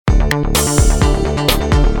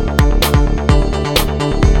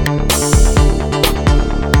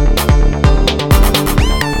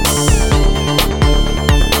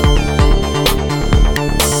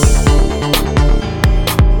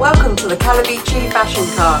Fashion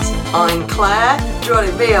Cast. I'm Claire.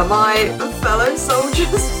 Joining me are my fellow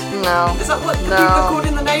soldiers. No. Is that what people are called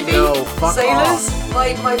in the Navy? No, fuck sailors? off.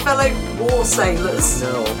 My fellow war sailors.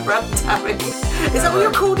 No. Brad Tammy. Is that what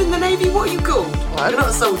you're called in the Navy? What are you called? What? You're not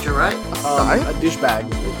a soldier, right? A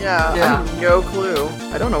douchebag. Yeah, Yeah. I have no clue.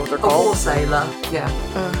 I don't know what they're A war called. sailor. Yeah.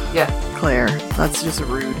 Yeah. Claire, that's just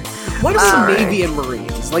rude. What is All Navy and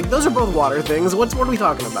Marines? Like, those are both water things. What are we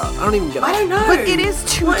talking about? I don't even get it. I don't know. But it is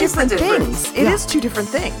two What is the different difference? things. It is two different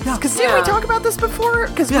things. Because didn't Yeah. we talk about this before?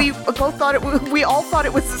 Because we both thought we all thought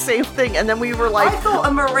it was the same thing, and then we were like, I thought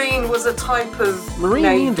a Marine was a type of Marine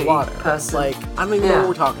Navy means water. person. Like, I don't even know what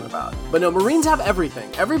we're talking about. But no, Marines have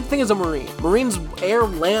everything. Everything is a Marine. Marines, air,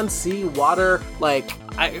 land, sea, water, like,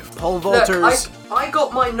 pole vaulters. Look, I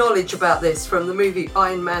got my knowledge about this from the movie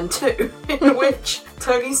Iron Man 2, in which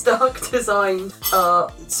Tony Stark designed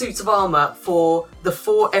suits of armor for the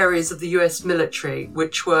 4 areas of the US military,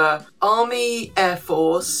 which were Army, Air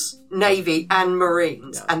Force, Navy, and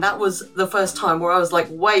Marines. Yeah. And that was the first time where I was like,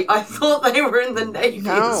 wait, I thought they were in the Navy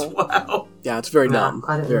as well. Yeah, it's very dumb.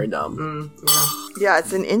 I don't Very know. dumb. yeah,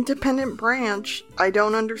 it's an independent branch. I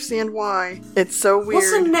don't understand why. It's so weird.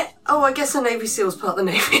 What's a I guess a Navy SEAL's part of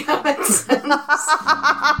the Navy. That makes sense.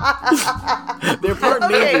 They're part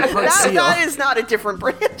Navy, part SEAL. That is not a different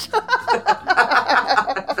branch.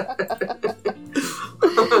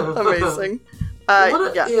 Amazing. I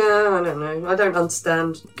don't know. I don't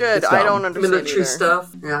understand. Good. It's I dumb. don't understand Military either.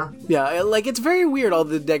 stuff. Yeah. Yeah, like, it's very weird, all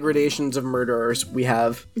the degradations of murderers we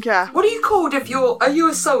have. Yeah. What are you called if are you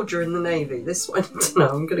a soldier in the Navy? This one, no,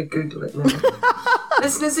 I'm going to Google it now.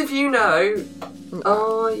 Listeners, if you know,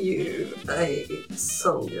 are you a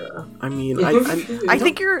soldier? I mean, I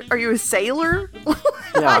think are you a sailor?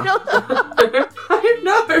 yeah. I don't know. I don't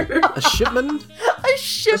know. A shipman? A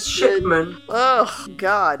shipman. A shipman. Oh,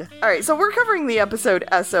 God. All right, so we're covering the episode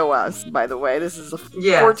S.O.S., by the way. This is the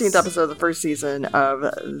Yes. 14th episode of the first season of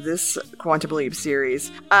this Quantum Leap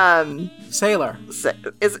series. Sailor. Is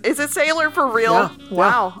it sailor for real? Yeah.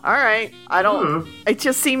 Wow. All right. I don't... It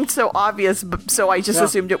just seemed so obvious, so I just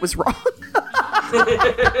assumed it was wrong.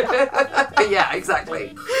 Yeah,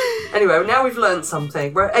 exactly. Anyway, now we've learned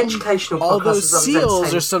something. We're educational. All those podcasters,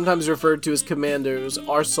 SEALs are sometimes referred to as commanders,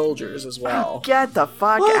 are soldiers as well. Get the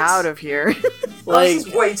fuck What? out of here. Like, this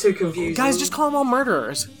is way too confusing. guys, just call them all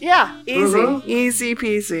murderers. Yeah, easy. Mhm. Easy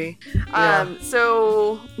peasy. Yeah.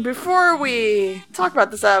 So, before we talk about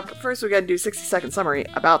this app, first we gotta do a 60-second summary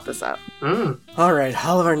about this app. All right,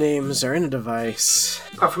 all of our names are in a device.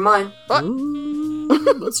 Apart from mine.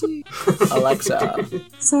 Let's see. Alexa.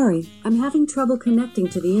 Sorry, I'm having trouble connecting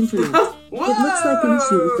to the internet. It looks like an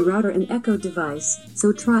issue with the router and Echo device,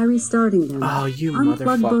 so try restarting them. Oh, you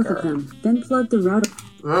Unplug both of motherfucker. them, then plug the router.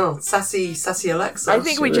 Oh, sassy Alexa. I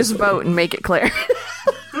think we just vote and make it clear.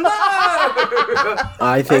 No!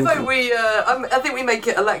 I think... I think we make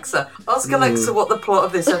it Alexa. Ask Alexa what the plot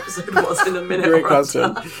of this episode was in a minute. Great or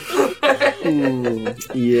question.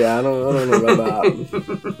 Yeah, I don't know about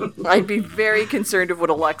that. I'd be very concerned of what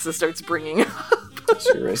Alexa starts bringing up.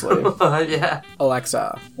 Seriously. Yeah.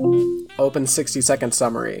 Alexa, open 60-second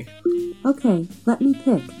summary. Okay, let me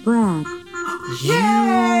pick Brad.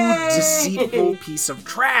 You deceitful piece of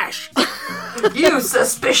trash! You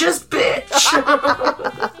suspicious bitch!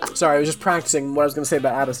 Sorry, I was just practicing what I was going to say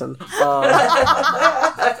about Addison.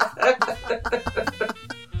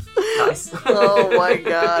 Nice. Oh my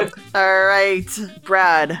god. Alright,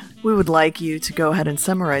 Brad, we would like you to go ahead and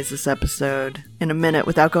summarize this episode in a minute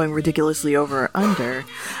without going ridiculously over or under.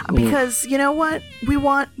 Because, you know what? We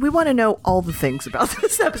want to know all the things about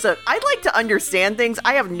this episode. I'd like to understand things.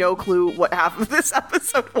 I have no clue what half of this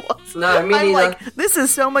episode was. No, me I'm neither. like, this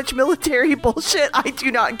is so much military bullshit. I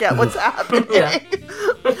do not get what's happening. Yeah.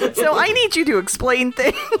 So I need you to explain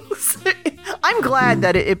things. I'm glad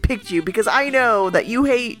that it picked you because I know that you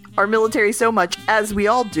hate our military so much, as we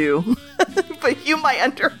all do. But you might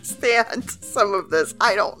understand some of this.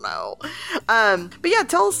 I don't know. But yeah,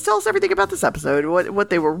 tell us everything about this episode. What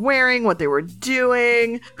they were wearing, what they were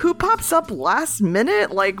doing, who pops up last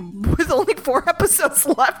minute, like with only 4 episodes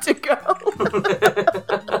left to go.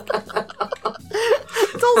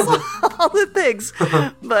 Tell us all the things.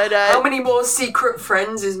 But how many more secret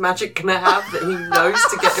friends is Magic gonna have that he knows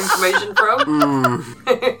to get information from?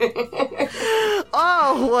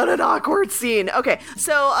 Oh, what an awkward scene. Okay,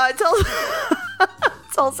 so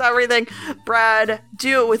tell us everything. Brad,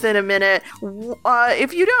 do it within a minute.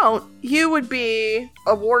 If you don't, you would be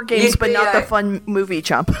a War Games, but not the fun movie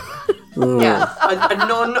chump. Yeah, a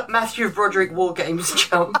non-Matthew Broderick War Games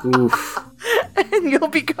chump. Oof. And you'll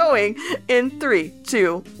be going in 3,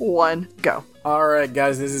 2, 1, go. Alright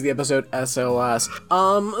guys, this is the episode S.O.S.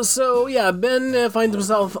 So yeah, Ben finds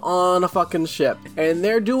himself on a fucking ship, and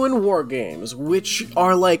they're doing war games, which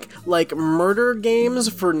are like murder games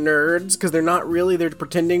for nerds, because they're not really, they're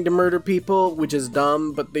pretending to murder people, which is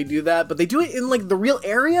dumb, but they do that, but they do it in like the real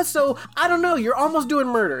area, so I don't know, you're almost doing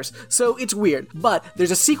murders, so it's weird. But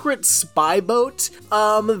there's a secret spy boat,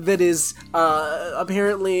 that is,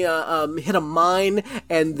 apparently, hit a mine,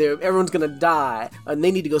 and everyone's gonna die, and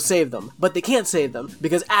they need to go save them, but they can't save them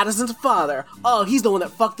because Addison's father, he's the one that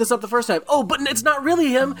fucked this up the first time. But it's not really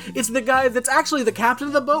him, it's the guy that's actually the captain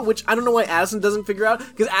of the boat, which I don't know why Addison doesn't figure out,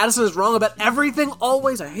 because Addison is wrong about everything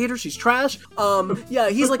always. I hate her, she's trash. Yeah,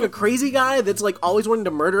 he's like a crazy guy that's like always wanting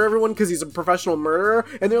to murder everyone because he's a professional murderer,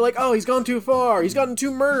 and they're like, he's gone too far, he's gotten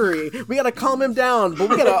too murdery, we gotta calm him down, but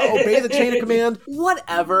we gotta obey the chain of command,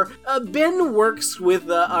 whatever. Ben works with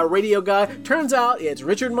a radio guy, turns out it's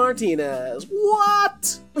Richard Martinez.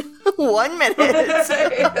 What? 1 minute.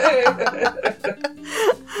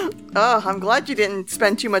 I'm glad you didn't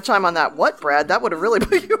spend too much time on that. What, Brad? That would have really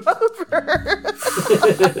put you over.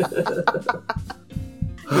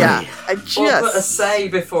 Yeah, I just... Or put a say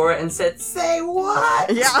before it and said, say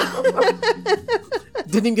what? Yeah.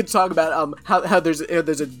 Didn't even get to talk about how there's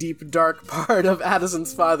a deep, dark part of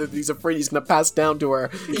Addison's father that he's afraid he's gonna pass down to her.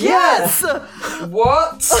 Yes!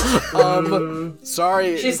 What?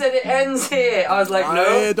 Sorry. She said it ends here. I was like,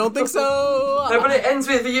 no. I don't think so. No, but it ends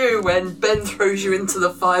with you when Ben throws you into the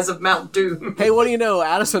fires of Mount Doom. Hey, what do you know?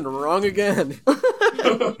 Addison, wrong again.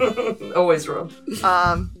 Always wrong.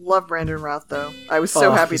 Love Brandon Routh, though. I was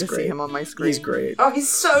so happy to see him on my screen. He's great. Oh, he's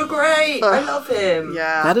so great. I love him.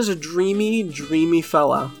 Yeah. That is a dreamy, dreamy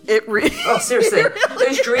fella. Oh, seriously.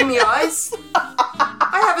 Those dreamy eyes?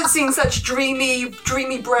 I haven't seen such dreamy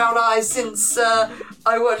brown eyes since I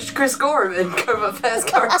watched Chris Gorman Covert Affairs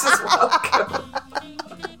Characters Welcome.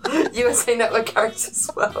 USA Network Characters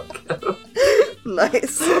Welcome.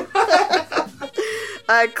 Nice.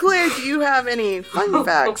 Claire, do you have any fun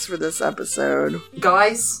facts for this episode?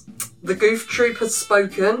 Guys, the Goof Troop has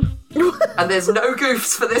spoken. And there's no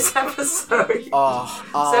goofs for this episode. This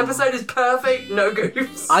episode is perfect, no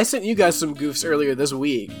goofs. I sent you guys some goofs earlier this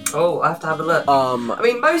week. Oh, I have to have a look. I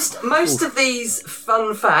mean, most of these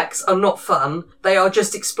fun facts are not fun. They are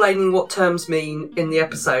just explaining what terms mean in the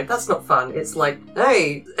episode. That's not fun. It's like,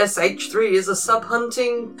 hey, SH-3 is a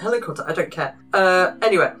sub-hunting helicopter. I don't care.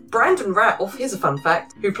 Anyway, Brandon Ralph, here's a fun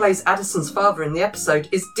fact, who plays Addison's father in the episode,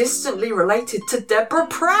 is distantly related to Deborah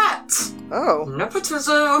Pratt. Oh.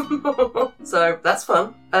 Nepotism. So, that's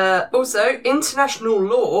fun. Also, international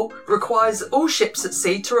law requires all ships at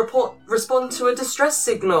sea to respond to a distress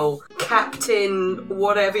signal. Captain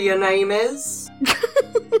whatever your name is.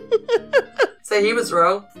 So he was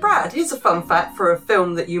wrong. Brad, here's a fun fact for a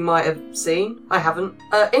film that you might have seen. I haven't.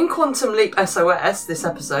 In Quantum Leap S.O.S, this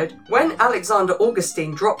episode, when Alexander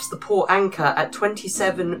Augustine drops the port anchor at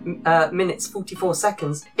 27 minutes 44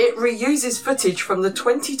 seconds, it reuses footage from the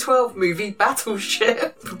 2012 movie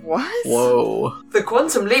Battleship. What? Whoa. The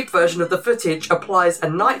Quantum Leap version of the footage applies a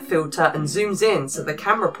night filter and zooms in so the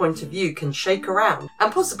camera point of view can shake around,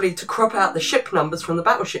 and possibly to crop out the ship numbers from the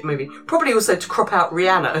Battleship movie. Probably also to crop out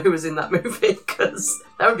Rihanna, who was in that movie, because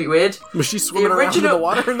that would be weird. Was she swimming around in the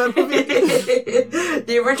water in that movie?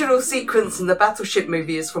 The original sequence in the Battleship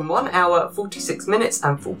movie is from 1 hour, 46 minutes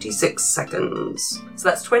and 46 seconds. So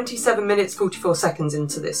that's 27 minutes, 44 seconds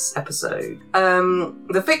into this episode.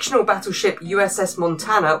 The fictional battleship USS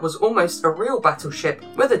Montana was almost a real battleship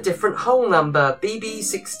with a different hull number,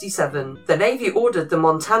 BB-67. The Navy ordered the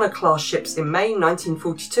Montana-class ships in May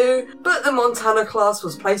 1942, but the Montana-class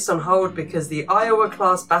was placed on hold because the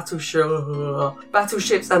Iowa-class battleships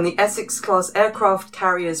and the Essex-class aircraft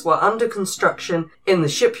carriers were under construction in the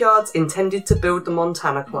shipyards intended to build the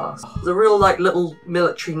Montana-class. The real, little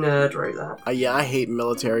military nerd wrote that. Yeah, I hate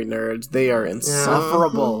military nerds. They are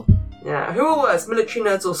insufferable. Yeah, who are worse, military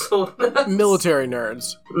nerds or sword nerds? Military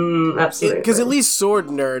nerds. Absolutely. Because at least sword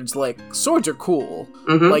nerds, swords are cool.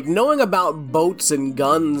 Mm-hmm. Knowing about boats and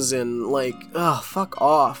guns and, fuck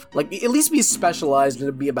off. At least be specialized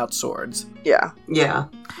and be about swords. Yeah. Yeah.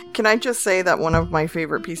 Can I just say that one of my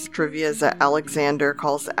favorite pieces of trivia is that Alexander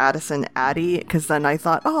calls Addison Addie, because then I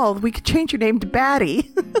thought, we could change your name to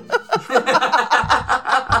Batty.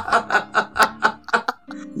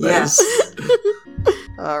 Yes.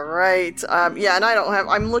 All right. And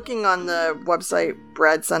I'm looking on the website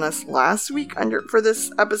Brad sent us last week for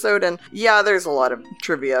this episode, and yeah, there's a lot of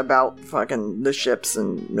trivia about fucking the ships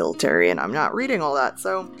and military, and I'm not reading all that,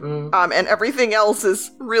 so and everything else is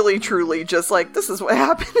really truly just like, this is what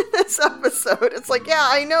happened in this episode. It's like, yeah,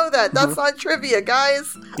 I know that. That's not trivia,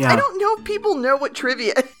 guys. Yeah. I don't know if people know what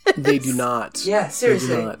trivia is. They do not. Yeah,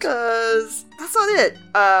 seriously. Because that's not it.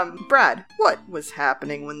 Brad, what was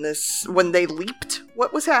happening when they leaped?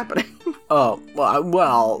 What was happening? Oh,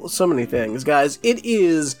 well, so many things, guys. It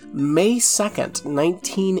is May 2nd,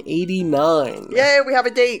 1989. Yay, we have a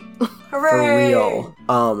date. Hooray! For real.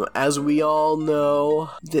 As we all know,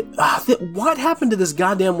 what happened to this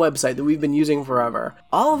goddamn website that we've been using forever?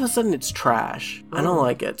 All of a sudden, it's trash. I don't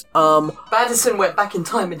like it. Madison went back in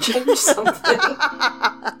time and changed something.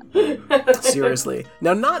 Seriously.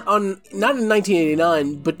 Now, not in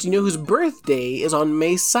 1989, but do you know whose birthday is on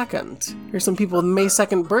May 2nd? Here's some people with May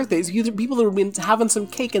 2nd birthdays. These are people that have been having some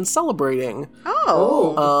cake and celebrating.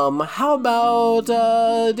 Oh. How about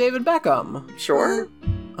David Beckham? Sure.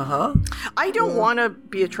 Uh-huh. I don't want to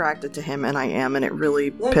be attracted to him, and I am, and it really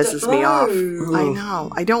pisses me off. I know.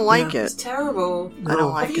 I don't like it. It's terrible. I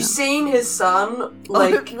don't like it. Have you seen his son?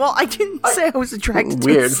 Like, well, I didn't say I was attracted to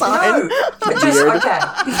Weird. his son. No.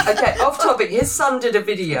 Okay, off topic. His son did a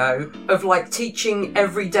video of, like, teaching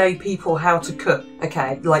everyday people how to cook.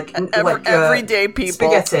 Okay, everyday people.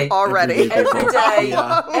 Spaghetti. Already. Everyday.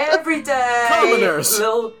 Commoners.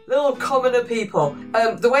 Little commoner people.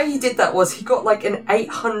 The way he did that was he got, like, an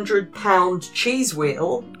 800-pound cheese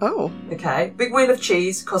wheel. Oh. Okay. Big wheel of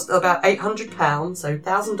cheese, cost about £800, so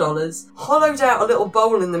 $1,000. Hollowed out a little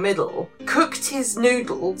bowl in the middle, cooked his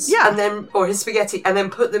noodles, or his spaghetti, and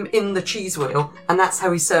then put them in the cheese wheel, and that's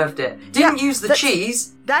how he served it. Didn't use the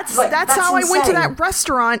cheese. That's how insane. I went to that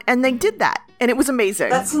restaurant, and they did that. And it was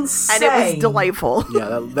amazing. That's insane. And it was delightful.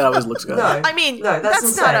 Yeah, that always looks good. No, I mean, that's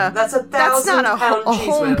insane. That's a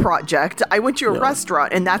home project. I went to a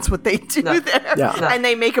restaurant, and that's what they do there. Yeah. No. And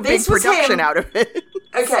they make a big production out of it.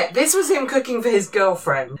 Okay, this was him cooking for his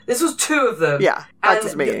girlfriend. This was two of them. Yeah, that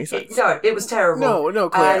doesn't make any sense. No, it was terrible. No,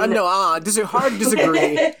 Claire. Hard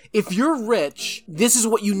disagree. If you're rich, this is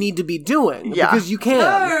what you need to be doing. Yeah. Because you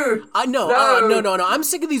can. No. No. I'm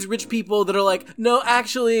sick of these rich people that are like, no,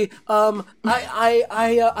 actually, I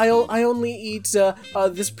only eat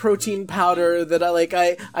this protein powder that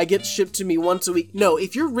I get shipped to me once a week. No,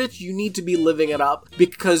 if you're rich, you need to be living it up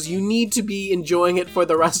because you need to be enjoying it for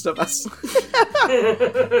the rest of us.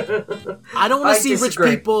 I don't want to see rich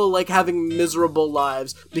people like having miserable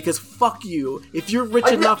lives because fuck you. If you're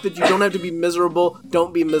rich enough that you don't have to be miserable,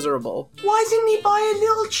 don't be miserable. Why didn't he buy a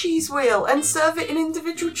little cheese wheel and serve it in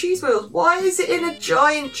individual cheese wheels? Why is it in a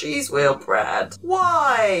giant cheese wheel, Brad?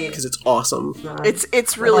 Why? Because it's awesome. No.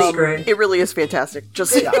 It's really it really is fantastic.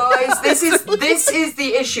 Just guys, this is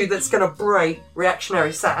the issue that's gonna break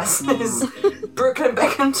reactionary sass. Is Brooklyn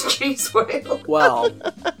Beckham's cheese wheel. Well,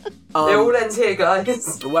 it all ends here, guys.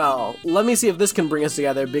 Well, let me see if this can bring us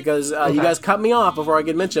together because you guys cut me off before I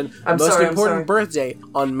could mention most important birthday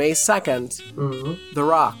on May 2nd, The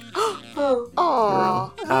Rock.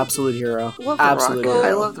 Oh, absolute hero. Love the absolute Rock. hero.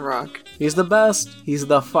 I love The Rock. He's the best. He's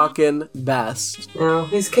the fucking best. Yeah,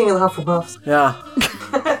 he's king of the Hufflepuffs. Yeah.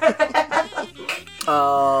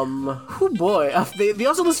 Oh boy. They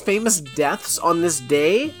also list famous deaths on this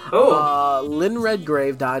day. Oh. Lynn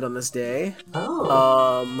Redgrave died on this day.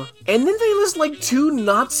 Oh. And then they list like 2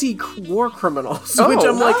 Nazi war criminals, which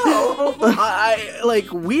I'm like, I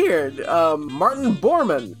like weird. Martin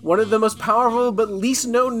Bormann, one of the most powerful but least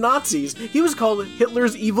known Nazis. He was called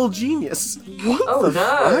Hitler's evil genius. What the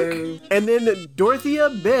fuck? And then Dorothea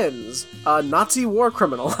Benz, a Nazi war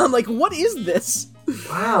criminal. I'm like, what is this?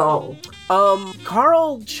 Wow.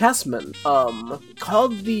 Carl Chessman,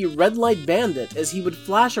 called the red light bandit as he would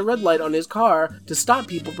flash a red light on his car to stop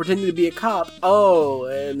people pretending to be a cop. Oh,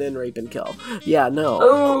 and then rape and kill. Yeah, no.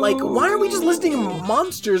 Oh. Like, why are we just listing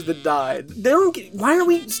monsters that died? They don't get, why are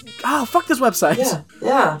we, fuck this website.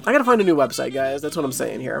 Yeah. I gotta find a new website, guys. That's what I'm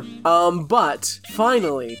saying here. But,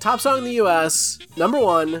 finally, top song in the US, number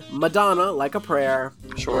 1, Madonna, Like a Prayer.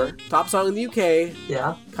 Sure. Top song in the UK,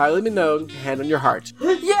 Yeah. Kylie Minogue, Hand on Your Heart.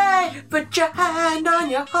 Yay! Put your hand on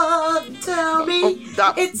your heart and tell me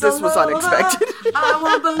this was unexpected. I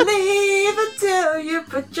won't believe until you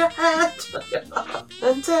put your hand on your heart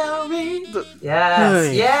and tell me.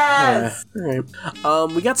 Yes. All right.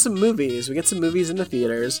 We got some movies. We got some movies in the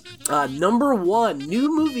theaters. Number 1,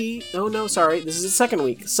 new movie. Oh no, sorry. This is the second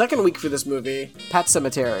week. Second week for this movie. Pet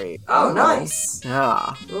Sematary. Oh, nice.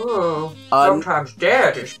 Yeah. Oh, sometimes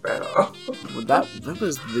dead is better. That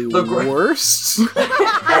was the worst.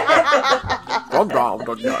 What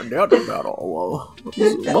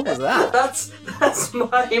was that? That's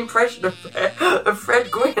my impression of Fred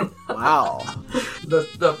Gwynn. Wow.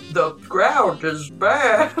 The ground is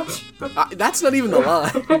bad. That's not even the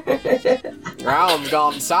line. Ground's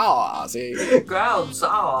gone sour, see? Ground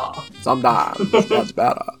sour. Sometimes that's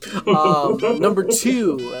better. Number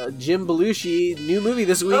 2, Jim Belushi, new movie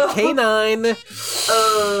this week, K9.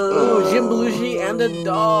 Jim Belushi and a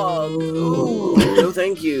dog. Ooh, no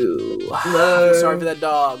thank you. No. Sorry for that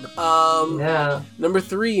dog. Yeah. Number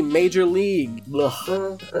 3, Major League.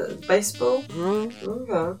 Baseball?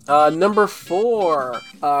 Okay. Number 4,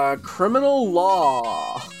 Criminal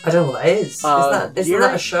Law. I don't know what that is. Isn't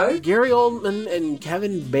that a show? Gary Oldman and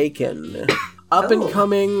Kevin Bacon.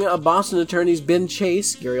 Up-and-coming Boston attorneys Ben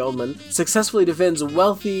Chase, Gary Oldman, successfully defends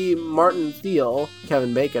wealthy Martin Thiel,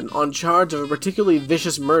 Kevin Bacon, on charge of a particularly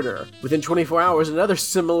vicious murder. Within 24 hours, another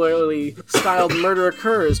similarly styled murder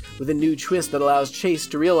occurs, with a new twist that allows Chase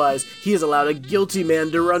to realize he has allowed a guilty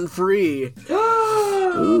man to run free.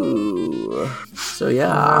 Ooh. So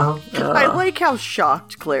yeah. I like how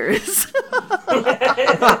shocked Claire is.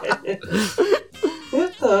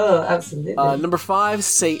 Absolutely. Number 5,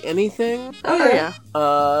 Say Anything. Oh yeah.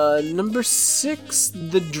 Number 6,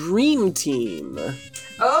 The Dream Team.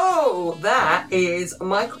 Oh, that is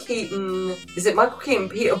Michael Keaton. Is it Michael Keaton,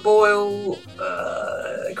 Peter Boyle,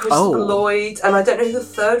 Christopher Lloyd, and I don't know who the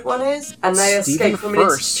third one is. And they escape from an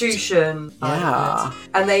institution. Yeah.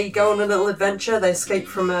 And they go on a little adventure. They escape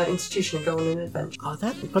from an institution and go on an adventure. Oh,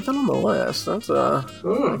 put that on the list. That's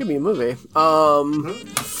that could be a movie.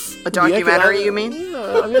 A documentary, you mean?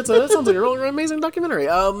 Yeah, I mean, that sounds like a really amazing documentary.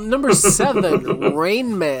 Number 7,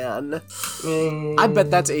 Rain Man. I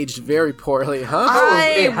bet that's aged very poorly, huh?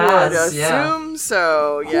 I would assume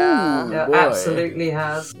so, yeah. Yeah, boy. absolutely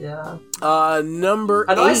has, yeah. Number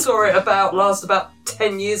 8. And I saw it about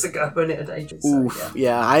 10 years ago when it had aged. So, Oof,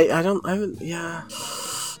 yeah, I haven't, yeah.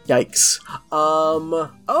 Yikes.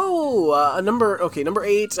 Number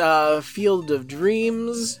 8, Field of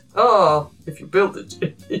Dreams. Oh, if you build it,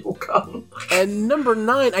 it will come. And number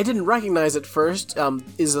 9, I didn't recognize at first,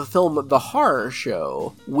 is the film The Horror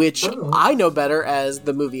Show, which I know better as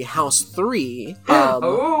the movie House 3.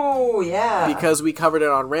 Oh, yeah. Because we covered it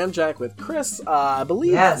on Ramjack with Chris, I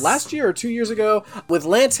believe, last year or 2 years ago, with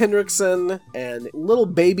Lance Henriksen and little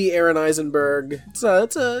baby Aaron Eisenberg. It's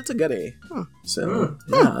a goodie. So,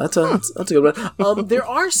 yeah, that's a good one. There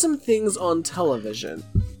are some things on television.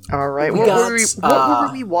 All right, what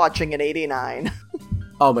were we watching in '89?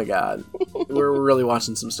 Oh my god. We're really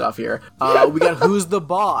watching some stuff here. We got Who's the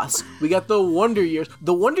Boss? We got The Wonder Years.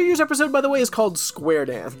 The Wonder Years episode, by the way, is called Square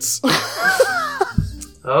Dance.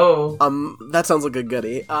 Oh. That sounds like a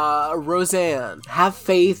goodie. Roseanne, Have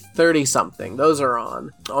Faith, 30-something. Those are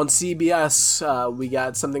on. On CBS, we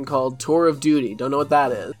got something called Tour of Duty. Don't know what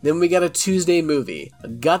that is. Then we got a Tuesday movie,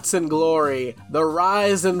 Guts and Glory, The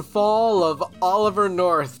Rise and Fall of Oliver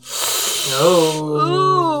North.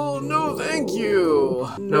 Oh, no thank you.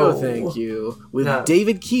 No thank you. With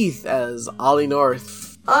David Keith as Ollie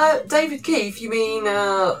North. David Keith, you mean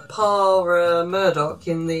Pa Murdoch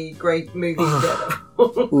in the great movie Daredevil?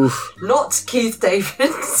 Oof. Not Keith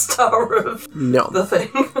David, star of The Thing.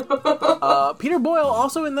 Peter Boyle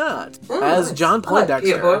also in that as John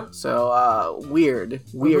Poindexter. So weird.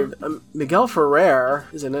 Miguel Ferrer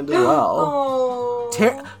is in it as well.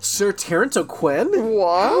 Sir Terrence O'Quinn.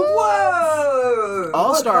 Whoa!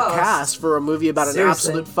 All-star cast for a movie about an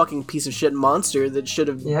absolute fucking piece of shit monster that should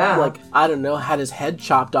have, I don't know, had his head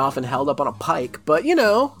chopped off and held up on a pike. But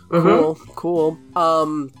cool.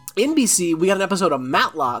 NBC, we got an episode of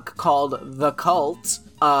Matlock called The Cult,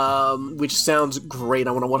 which sounds great.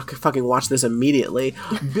 I want to fucking watch this immediately.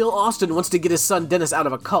 Bill Austin wants to get his son Dennis out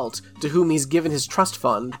of a cult, to whom he's given his trust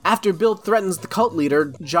fund. After Bill threatens the cult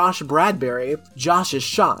leader, Josh Bradbury, Josh is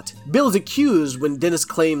shot. Bill is accused when Dennis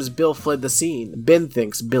claims Bill fled the scene. Ben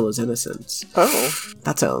thinks Bill is innocent. Oh.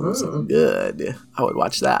 That sounds good. I would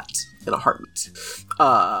watch that in a heartbeat.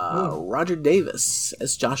 Roger Davis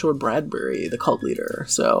as Joshua Bradbury, the cult leader.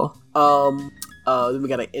 So, then we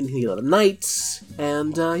got In the Heat of the Night,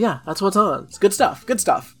 and that's what's on. It's good stuff.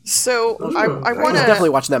 So I want to definitely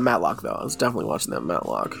watching that Matlock though.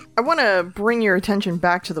 I want to bring your attention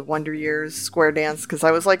back to the Wonder Years Square Dance because I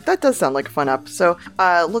was like, that does sound like a fun up. So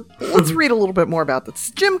let's read a little bit more about this.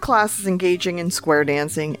 Gym class is engaging in square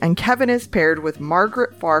dancing, and Kevin is paired with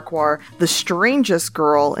Margaret Farquhar, the strangest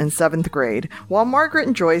girl in 7th grade. While Margaret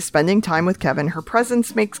enjoys spending time with Kevin, her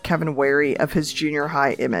presence makes Kevin wary of his junior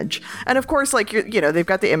high image. And of course, like, like, they've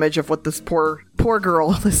got the image of what this poor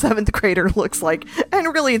girl, the 7th grader, looks like.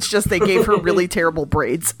 And really, it's just they gave her really terrible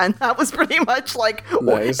braids. And that was pretty much like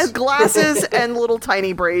glasses and little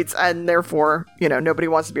tiny braids. And therefore, nobody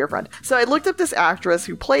wants to be her friend. So I looked up this actress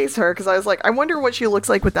who plays her because I was like, I wonder what she looks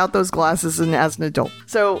like without those glasses and as an adult.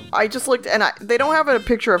 So I just looked, and they don't have a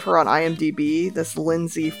picture of her on IMDb, this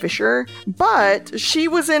Lindsay Fisher, but she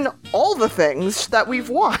was in all the things that we've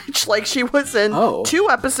watched. Like, she was in 2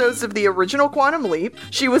 episodes of the original Quantum Leap.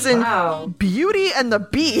 She was in Beauty and the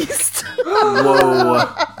Beast. Whoa.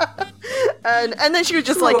 And then she was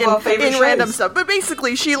just like in random stuff. But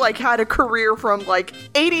basically, she like had a career from like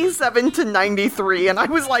 87 to 93. And I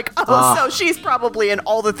was like, so she's probably in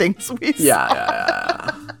all the things we saw.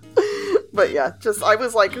 Yeah. But yeah, I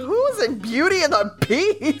was like, who's in Beauty and the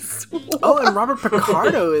Beast? Oh, and Robert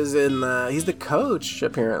Picardo is in he's the coach,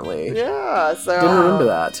 apparently. Yeah, so... Didn't remember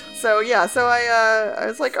that. So, yeah, so I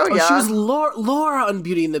was like, yeah. She was Laura on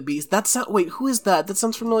Beauty and the Beast. Wait, who is that? That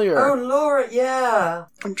sounds familiar. Oh, Laura, yeah.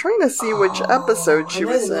 I'm trying to see which episode she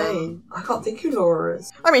was in. I can't think who Laura is.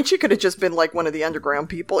 I mean, she could have just been like one of the underground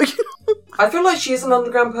people. I feel like she is an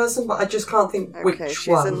underground person, but I just can't think which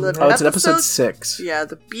one. In the it's in episode 6. Yeah,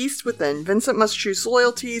 The Beast Within. Vincent must choose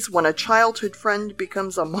loyalties when a childhood friend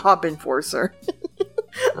becomes a mob enforcer.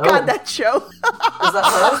 God, that show. Is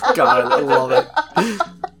that her? God, I love it.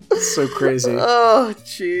 So crazy. Oh,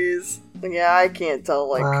 jeez. Yeah, I can't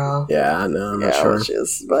tell, like... Wow. Yeah, no, I'm not sure. Which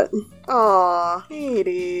is, but... Aw,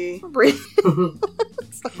 Katie.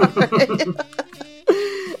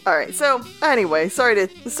 Alright, so, anyway, sorry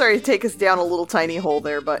to take us down a little tiny hole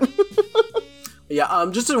there, but... Yeah,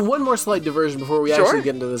 just one more slight diversion before we actually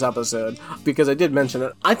get into this episode, because I did mention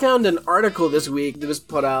it. I found an article this week that was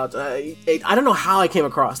put out. I don't know how I came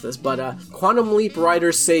across this, but Quantum Leap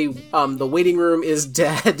writers say the waiting room is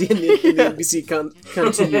dead in the NBC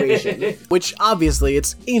continuation. Which, obviously,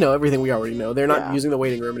 it's, everything we already know. They're not using the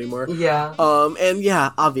waiting room anymore. Yeah. And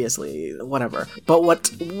yeah, obviously, whatever. But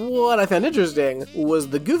what I found interesting was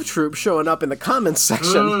the Goof Troop showing up in the comments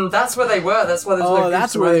section. That's where they were. That's where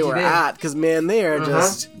that's where they were at, because, man, they are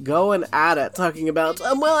just going at it, talking about,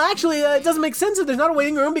 well, actually, it doesn't make sense if there's not a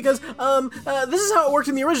waiting room, because this is how it worked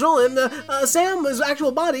in the original, and Sam was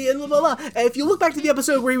actual body, and blah, blah, blah. And if you look back to the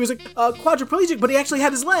episode where he was quadriplegic, but he actually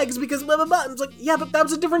had his legs, because blah, blah, blah, and it's like, yeah, but that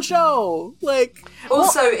was a different show. Like...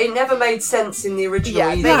 Also, it never made sense in the original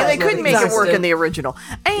either. They couldn't make it work in the original.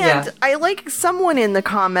 And I like someone in the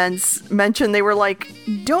comments mentioned, they were like,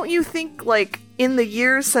 don't you think, like, in the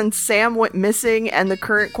years since Sam went missing and the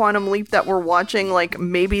current Quantum Leap that we're watching, like,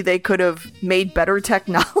 maybe they could have made better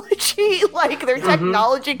technology? Like, their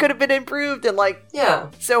technology could have been improved, and, like... Yeah.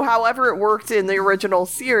 So however it worked in the original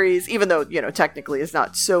series, even though, technically it's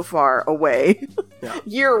not so far away,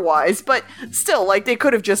 year-wise, but still, like, they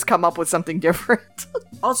could have just come up with something different.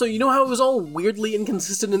 Also, you know how it was all weirdly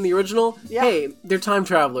inconsistent in the original? Yeah. Hey, they're time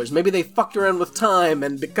travelers. Maybe they fucked around with time,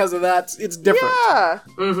 and because of that, it's different. Yeah.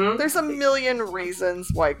 There's a million reasons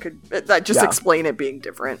why that just explain it being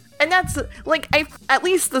different. And that's, like, at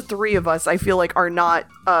least the three of us, I feel like, are not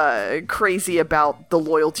crazy about the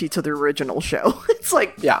loyalty to the original show. It's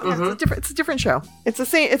like, it's a different show. It's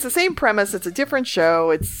the same premise, it's a different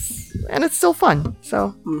show, and it's still fun. So,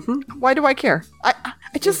 why do I care?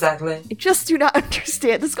 I just do not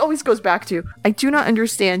understand. This always goes back to, I do not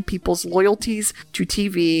understand people's loyalties to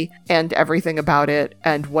TV and everything about it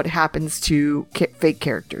and what happens to fake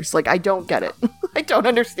characters. Like, I don't get it. I don't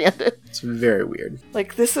understand it. It's very weird.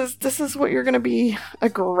 Like, this is what you're going to be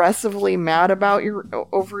aggressively mad about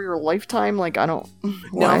over your lifetime? Like, I don't...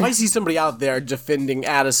 Now, if I see somebody out there defending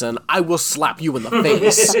Addison, I will slap you in the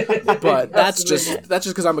face. But that's just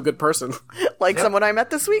because I'm a good person. Like someone I met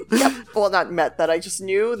this week? Yep. Well, not met, that I just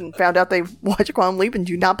knew and found out they watch Quantum Leap and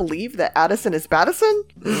do not believe that Addison is Baddison?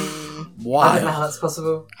 Why? I don't know how that's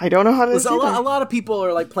possible. I don't know how to do that. A lot of people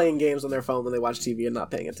are like playing games on their phone when they watch TV and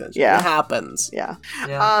not paying attention. Yeah. It happens. Yeah.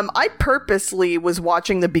 I purposely was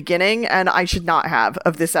watching the beginning, and I should not have,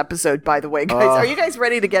 of this episode, by the way, guys. Are you guys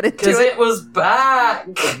ready to get into it? Because it was back.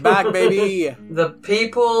 It's back, baby. The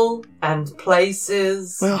people and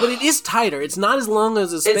places. But it is tighter. It's not as long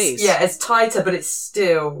as a space. It's tighter, but it's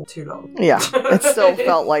still too long. Yeah. It still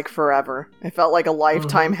felt like forever. It felt like a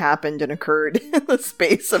lifetime happened and occurred in the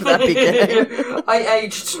space of that beginning. I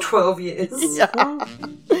aged 12 years.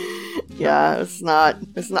 Yeah, it's not.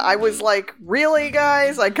 I was like, really,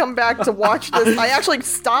 guys? I come back to watch this. I actually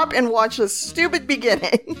stop and watch this stupid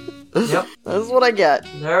beginning. Yep. That's what I get.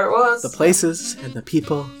 There it was. The places and the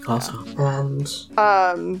people also. And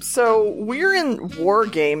So we're in war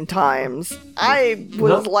game times. I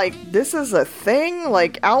was like, this is a thing,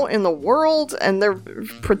 like, out in the world, and they're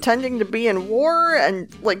pretending to be in war, and,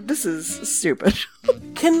 like, this is stupid.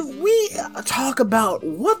 Can we talk about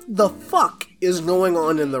what the fuck is going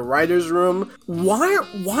on in the writer's room? Why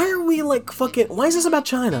are we, like, fucking... Why is this about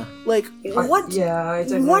China? Like, what... I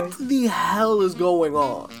don't know. What the hell is going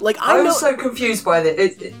on? Like, I was so confused by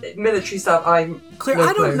the military stuff. Claire,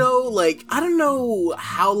 I don't know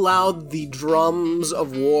how loud the drums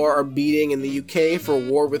of war are beating in the UK for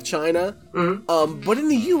war with China. Mm-hmm. But in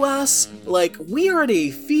the US, like, we are at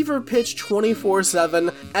a fever pitch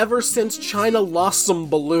 24/7 ever since China lost some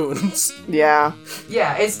balloons. Yeah.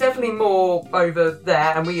 Yeah, it's definitely more over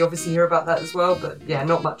there, and we obviously hear about that as well, but yeah,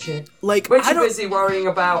 not much here. Like, we're too busy worrying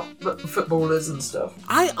about footballers and stuff.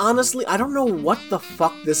 I honestly don't know what the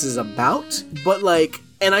fuck this is about, but, like...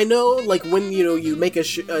 And I know, like, when, you make a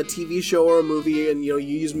TV show or a movie and, you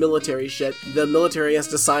use military shit, the military has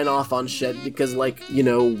to sign off on shit because, like,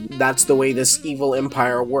 that's the way this evil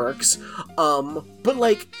empire works. But,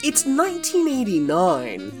 like, it's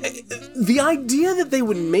 1989. The idea that they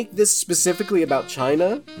would make this specifically about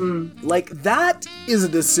China, like, that is a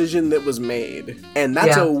decision that was made. And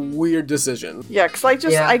that's a weird decision. Yeah, because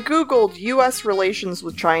I Googled U.S. relations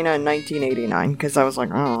with China in 1989, because I was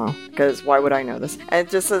like, oh, because why would I know this? And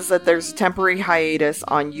it just says that there's a temporary hiatus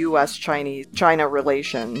on U.S.-China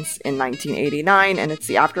relations in 1989, and it's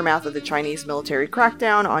the aftermath of the Chinese military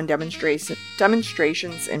crackdown on demonstrations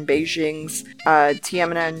in Beijing's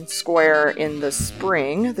Tiananmen Square in the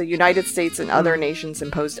spring. The United States and other nations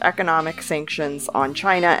imposed economic sanctions on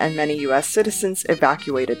China, and many U.S. citizens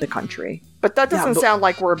evacuated the country. But that doesn't sound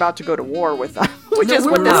like we're about to go to war with them, which is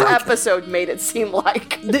what this episode made it seem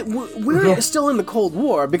like. We're still in the Cold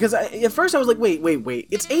War, because at first I was like, wait,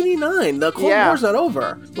 it's 89, the Cold War's not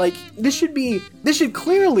over. Like, this should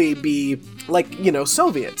clearly be, like,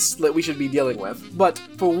 Soviets that we should be dealing with. But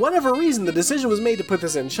for whatever reason, the decision was made to put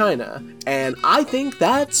this in China, and I think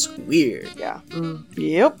that's weird. Yeah.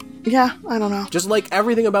 Yep. Yeah, I don't know. Just like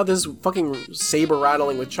everything about this fucking saber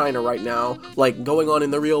rattling with China right now, like, going on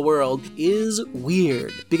in the real world, is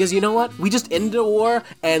weird. Because you know what? We just ended a war,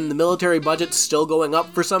 and the military budget's still going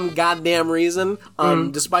up for some goddamn reason,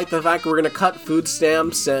 despite the fact we're gonna cut food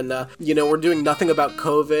stamps, and, we're doing nothing about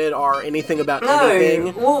COVID or anything about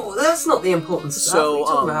anything. Well, that's not the important stuff.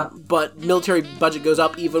 So, but military budget goes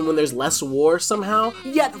up even when there's less war somehow.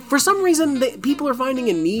 Yet, for some reason, people are finding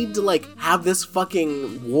a need to, like, have this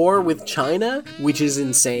fucking war with China, which is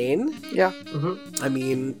insane. Yeah. I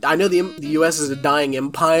mean, I know the US is a dying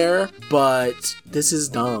empire, but this is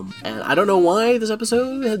dumb. And I don't know why this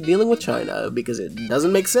episode is dealing with China, because it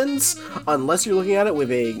doesn't make sense unless you're looking at it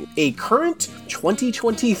with a current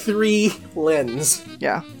 2023 lens.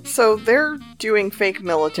 Yeah. So they're doing fake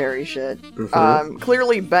military shit.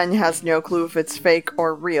 Clearly Ben has no clue if it's fake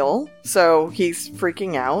or real, so he's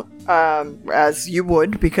freaking out, as you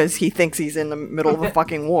would, because he thinks he's in the middle of a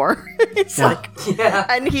fucking war. It's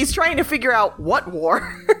and he's trying to figure out what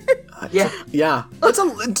war. Yeah.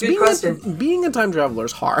 Being a time traveler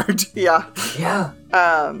is hard. Yeah. Yeah.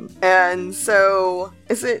 And so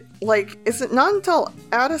is it not until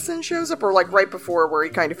Addison shows up, or like right before, where he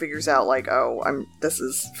kind of figures out, like, this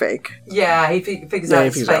is fake? Yeah, he figures out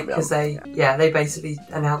it's fake because they basically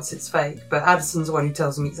announce it's fake. But Addison's the one who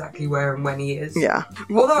tells him exactly where and when he is. Yeah.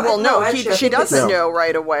 She doesn't know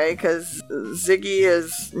right away because Ziggy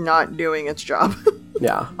is not doing its job.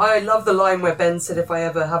 Yeah. I love the line where Ben said, if I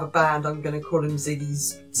ever have a band, I'm going to call him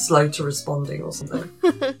Ziggy's slow to responding or something.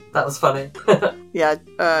 That was funny. Yeah,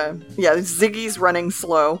 Ziggy's running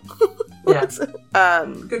slow. Yeah.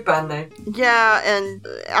 Good band name. Yeah, and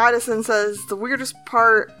Addison says the weirdest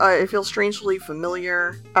part, it feels strangely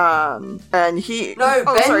familiar. And he... No,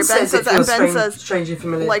 Ben says it feels strangely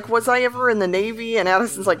familiar. Like, was I ever in the Navy? And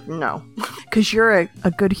Addison's like, no. Because you're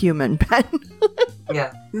a good human, Ben.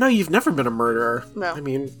 Yeah. No, you've never been a murderer. No. I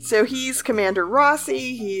mean... So he's Commander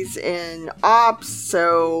Rossi, he's in Ops,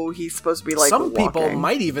 so he's supposed to be like Some walking. people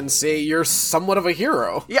might even say you're somewhat of a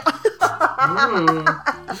hero. Yeah.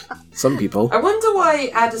 Some people. I wonder why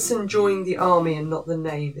Addison joined the army and not the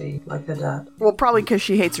Navy, like her dad. Well, probably because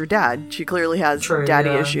she hates her dad. She clearly has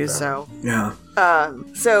daddy issues, so... Yeah.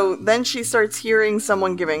 So then she starts hearing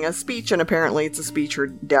someone giving a speech, and apparently it's a speech her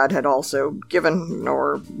dad had also given,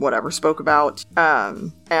 or whatever, spoke about.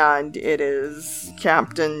 And it is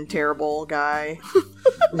Captain Terrible Guy.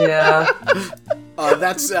 Yeah.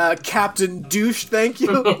 That's Captain Douche, thank you.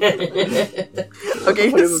 Okay,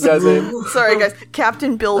 What is this guy's name? sorry guys,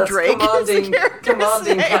 Captain Bill That's Drake. commanding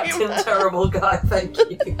Captain Terrible Guy, thank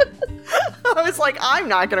you. I was like, I'm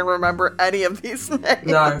not going to remember any of these names.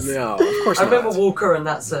 No, of course I not. remember Walker and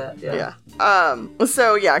that's it. Yeah.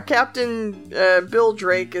 So yeah, Captain Bill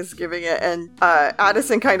Drake is giving it, and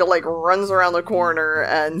Addison kind of like runs around the corner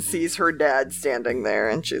and sees her dad standing there,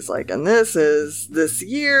 and she's like, and this is this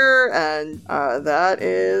year, and that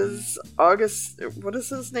is August, what is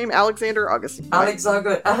his name? Alexander Augustine.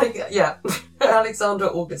 Alexander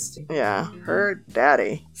Augustine. Yeah, her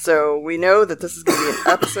daddy. So we know that this is going to be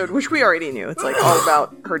an episode, which we already knew. It's like all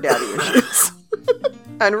about her daddy issues.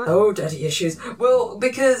 And oh, daddy issues. Well,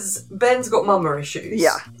 because Ben's got mama issues.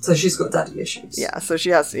 Yeah. So she's got daddy issues. yeah, so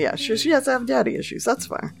she has to have daddy issues. That's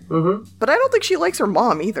fine. Mm-hmm. But I don't think she likes her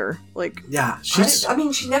mom either. Like, Yeah, she's... I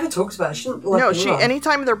mean, she never talks about it. She doesn't like no, her mum.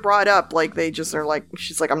 anytime they're brought up, like, they just are like,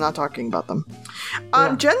 she's like, I'm not talking about them.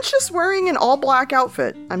 Yeah. Jen's just wearing an all black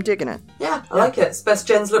outfit. I'm digging it. Yeah, I like it. It's best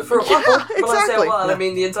Jen's look for a while. Yeah, When I say a exactly. while, I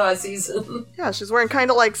mean the entire season. Yeah, she's wearing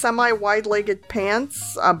kind of like semi-wide-legged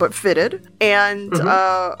pants, but fitted, and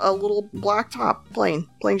a little black top, plain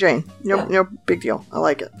Jane. No big deal. I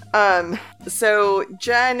like it. So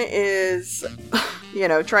Jen is,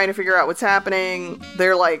 trying to figure out what's happening.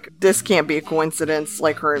 They're like, this can't be a coincidence,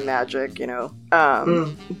 like her and Magic,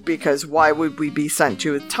 because why would we be sent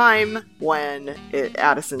to a time when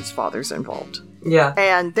Addison's father's involved? Yeah.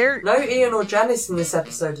 And they're... No Ian or Janice in this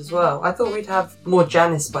episode as well. I thought we'd have more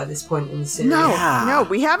Janice by this point in the series. No,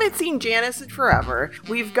 we haven't seen Janice in forever.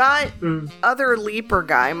 We've got other Leaper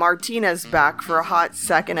guy, Martinez, back for a hot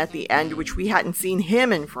second at the end, which we hadn't seen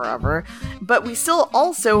him in forever. But we still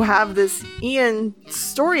also have this Ian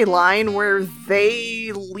storyline where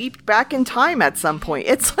they leaped back in time at some point.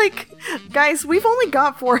 It's like, guys, we've only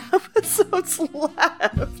got 4 episodes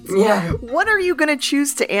left. Yeah. What are you going to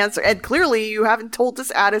choose to answer? And clearly you haven't told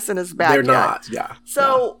us Addison is bad They're yet. not, yeah.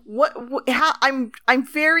 So how I'm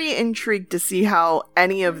very intrigued to see how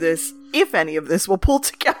any of this, if any of this, will pull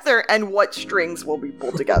together and what strings will be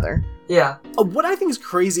pulled together. Yeah. What I think is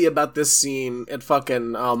crazy about this scene at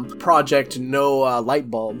fucking Project No Light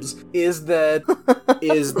Bulbs is that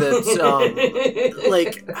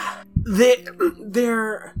like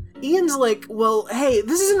they're Ian's like, well, hey,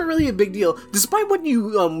 this isn't really a big deal. Despite what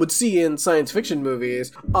you would see in science fiction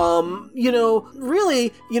movies,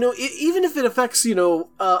 really, even if it affects,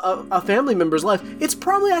 a family member's life, it's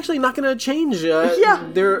probably actually not going to change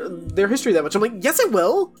their history that much. I'm like, yes, it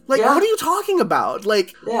will. Like, Yeah. what are you talking about?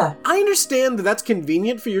 Like, Yeah. I understand that that's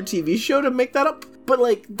convenient for your TV show to make that up, but,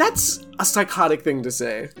 like, that's a psychotic thing to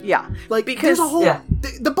say. Yeah. Like, Because- there's a whole... Yeah.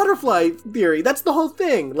 The butterfly theory, that's the whole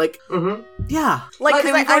thing. Like, yeah. Like, 'cause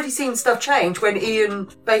we've I- already seen stuff change when Ian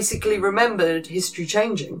basically remembered history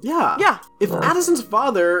changing. Yeah. Yeah. If Addison's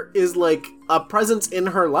father is, like, a presence in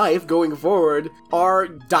her life going forward, or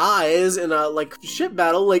dies in a, like, ship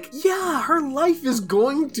battle, like, yeah, her life is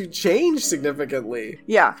going to change significantly.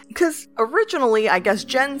 Yeah, because originally, I guess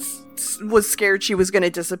Jen was scared she was going to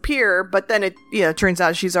disappear, but then it turns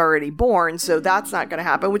out she's already born, so that's not going to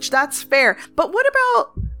happen, which that's fair. But what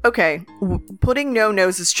about, okay, putting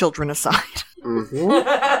no-noses children aside,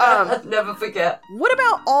 Never forget. what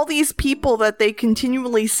about all these people that they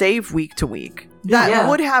continually save week to week that Yeah.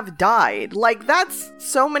 would have died? Like, that's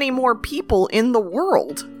so many more people in the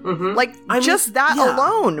world. Like, just that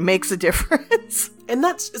alone makes a difference. And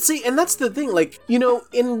that's the thing, like,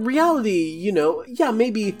 in reality,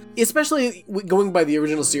 maybe, especially going by the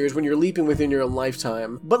original series, when you're leaping within your own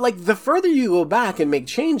lifetime, but, like, the further you go back and make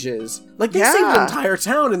changes, like, they saved an entire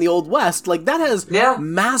town in the Old West, like, that has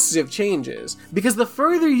massive changes, because the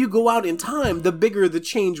further you go out in time, the bigger the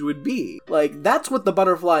change would be. Like, that's what the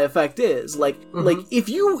butterfly effect is. Like, if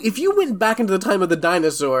you went back into the time of the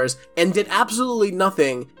dinosaurs and did absolutely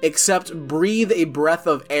nothing except breathe a breath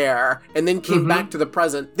of air and then came back to the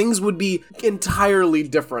present, things would be entirely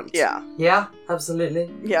different. Yeah. Yeah, absolutely.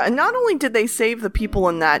 Yeah, and not only did they save the people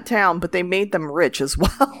in that town, but they made them rich as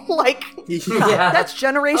well. Like, Yeah. that's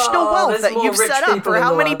generational wealth there's that more you've rich set up people for in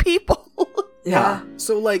how the many world. people? Yeah.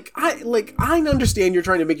 So, like, I understand you're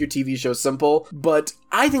trying to make your TV show simple, but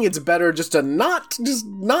I think it's better just to not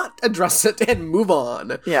address it and move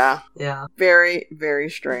on. Yeah. Yeah. Very,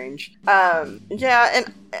 very strange. And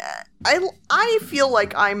I feel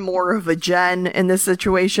like I'm more of a Jen in this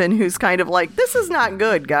situation who's kind of like, this is not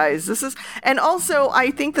good, guys. And also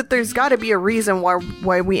I think that there's got to be a reason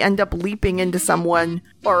why we end up leaping into someone,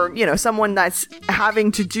 or, someone that's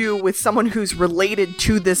having to do with someone who's related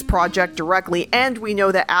to this project directly. And we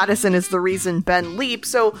know that Addison is the reason Ben leaps.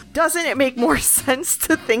 So doesn't it make more sense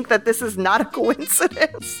to think that this is not a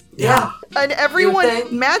coincidence? Yeah. And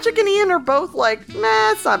everyone, Magic and Ian are both like,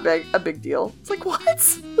 nah, it's not a big deal. It's like, what?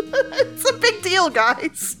 It's a big deal,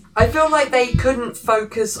 guys. I feel like they couldn't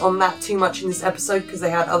focus on that too much in this episode because they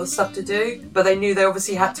had other stuff to do, but they knew they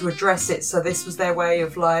obviously had to address it, so this was their way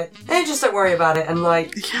of like, just don't worry about it, and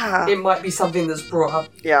it might be something that's brought up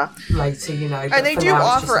later, And they do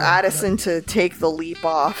offer Addison to take the leap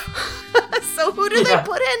off. So who do they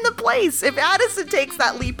put in the place if Addison takes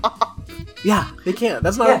that leap off? Yeah, they can't.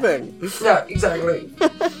 That's not a thing. No, exactly.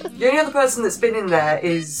 The only other person that's been in there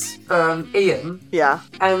is Ian. Yeah.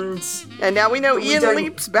 And now we know Ian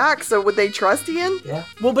leaps back, so would they trust Ian? Yeah.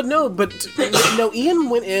 Well, but no, Ian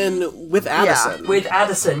went in with Addison. Yeah, with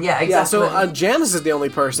Addison, yeah, exactly. Yeah, so Janice is the only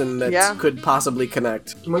person that could possibly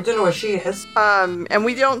connect. We don't know where she is. And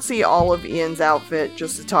we don't see all of Ian's outfit,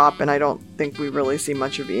 just the top, and I don't think we really see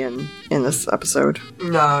much of Ian in this episode.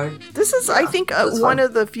 No. This is, I think, one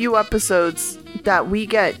of the few episodes that we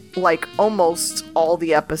get, like, almost all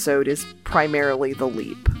the episode is primarily the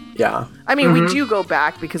leap. Yeah. I mean, we do go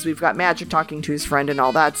back because we've got Magic talking to his friend and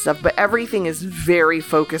all that stuff, but everything is very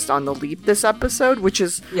focused on the leap this episode, which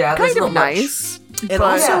is kind of nice. And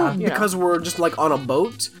also, because we're just, like, on a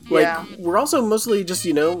boat, we're also mostly just,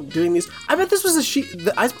 doing these... I bet this was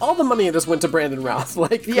all the money in this went to Brandon Routh,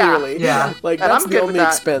 clearly. Yeah. Like, that's the only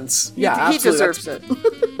expense. He deserves it.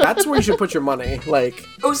 That's where you should put your money,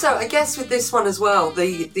 Also, I guess with this one as well,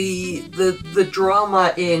 the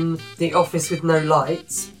drama in The Office with No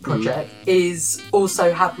Lights project is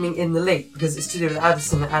also happening in the leap, because it's to do with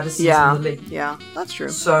Addison, and Addison's in the leap. Yeah, that's true.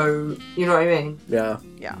 So, you know what I mean? Yeah.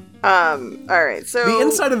 Yeah. Alright, so... The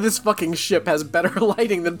inside of this fucking ship has better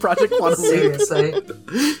lighting than Project Quantum Leap. Seriously.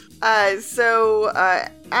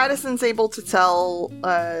 Addison's able to tell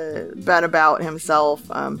Ben about himself.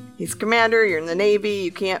 He's commander, you're in the Navy,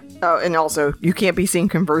 you can't... Oh, and also, you can't be seen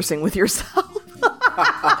conversing with yourself.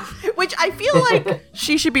 Which I feel like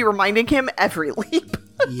she should be reminding him every leap.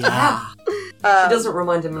 Yeah. She doesn't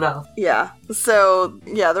remind him enough. Yeah. So,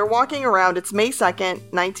 they're walking around. It's May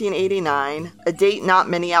 2nd, 1989. A date not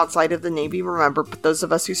many outside of the Navy remember, but those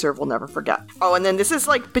of us who serve will never forget. Oh, and then this is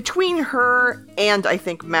like between her and I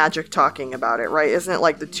think Magic talking about it, right? Isn't it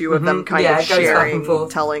like the two of them kind of sharing,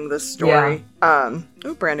 telling the story? Yeah.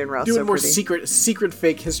 Brandon Routh, doing so more pretty. secret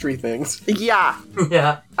fake history things. Yeah.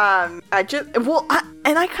 Yeah.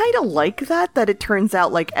 I kind of like that it turns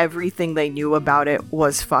out like everything they knew about it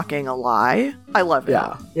was fucking a lie. I love it.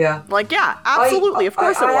 Yeah. Yeah. Like, absolutely, of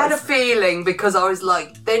course it was. I had a feeling because I was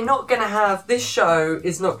like, they're not going to have, this show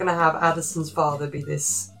is not going to have Addison's father be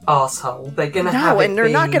this arsehole. They're going to have and they're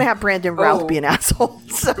not going to have Brandon Routh be an asshole.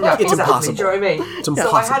 So. No, it's impossible. Do you know what I mean? It's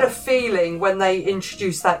impossible. So I had a feeling when they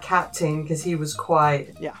introduced that captain, because he was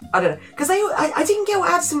quite, I don't know, because I didn't get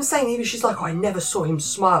what Addison was saying. She's like, I never saw him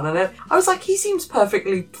smile. And I was like, he seems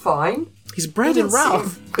perfully fine. He's Brandon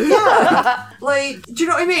Routh. Yeah. Like, do you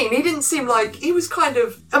know what I mean? He didn't seem like... He was kind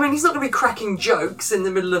of... I mean, he's not going to be cracking jokes in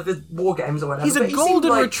the middle of war games or whatever. He's a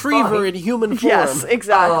golden retriever in human form. Yes,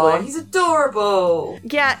 exactly. Oh, he's adorable.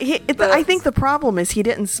 Yeah, I think the problem is he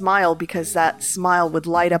didn't smile because that smile would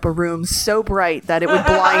light up a room so bright that it would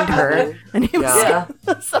blind her. And he was...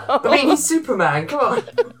 I mean, he's Superman. Come on.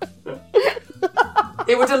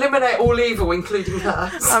 It would eliminate all evil, including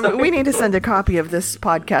her. So. We need to send a copy of this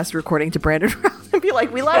podcast recording to Brandon Routh and be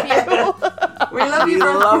like, we love you. We love you. We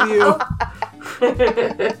love you.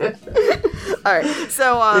 All right,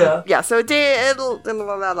 so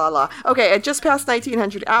okay, at just past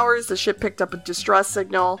 1900 hours, the ship picked up a distress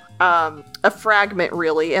signal, a fragment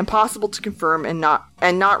really, impossible to confirm and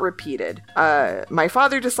not repeated. My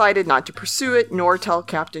father decided not to pursue it, nor tell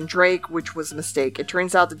Captain Drake, which was a mistake. It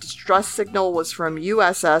turns out the distress signal was from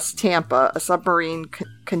USS Tampa, a submarine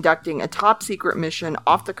conducting a top-secret mission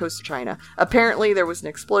off the coast of China. Apparently, there was an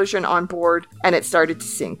explosion on board, and it started to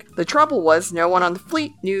sink. The trouble was, no one on the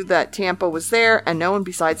fleet knew that Tampa was there, and no one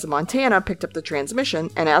besides the Montana picked up the transmission,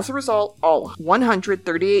 and as a result, all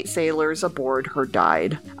 138 sailors aboard her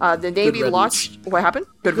died. The Navy launched... What happened?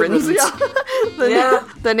 Good riddance.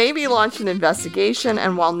 The Navy launched an investigation,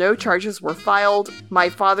 and while no charges were filed, my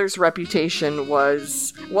father's reputation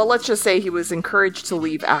was... Well, let's just say he was encouraged to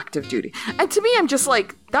leave active duty. And to me, I'm just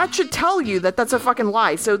like, that should tell you that that's a fucking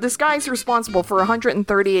lie. So this guy's responsible for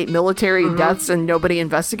 138 military deaths and nobody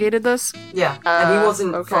investigated this? Yeah, and he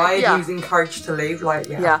wasn't fired, yeah. he was encouraged to leave, like,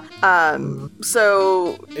 Yeah.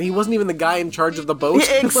 So... And he wasn't even the guy in charge of the boat.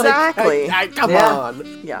 Exactly. Come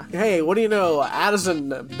on. Yeah. Hey, what do you know? Addison,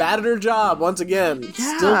 bad at her job once again.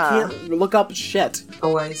 Yeah. Still can't look up shit.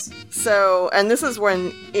 always. So, and this is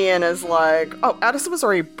when Ian is like, oh, Addison was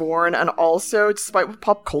already born, and also, despite what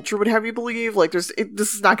pop culture would have you believe, like, this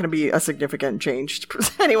is not going to be a significant change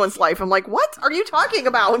to anyone's life. I'm like, what are you talking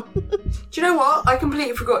about? Do you know what? I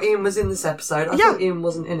completely forgot Ian was in this episode. I thought Ian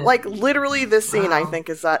wasn't in it. Like, literally this scene, I think,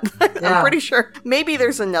 is that. I'm pretty sure. Maybe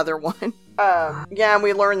there's another one. And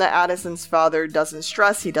we learned that Addison's father doesn't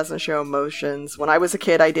stress, he doesn't show emotions. When I was a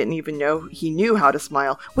kid, I didn't even know he knew how to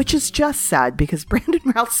smile, which is just sad because Brandon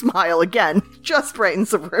Routh's smile, again, just brightens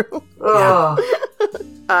the room.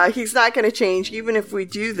 He's not going to change. Even if we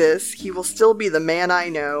do this, he will still be the man I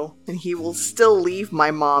know, and he will still leave my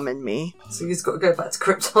mom and me. So he's got to go back to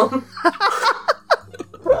Krypton.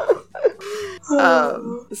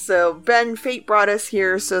 So Ben, fate brought us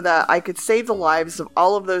here so that I could save the lives of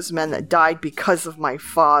all of those men that died because of my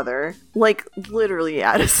father. Like, literally,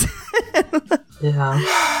 Addison. Yeah.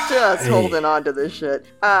 Just holding on to this shit.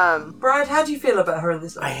 Brad, how do you feel about her in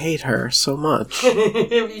this? I hate her so much. Have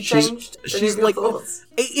you changed? She's like, thoughts?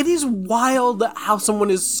 It is wild how someone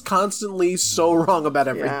is constantly so wrong about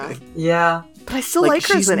everything. Yeah. But I still like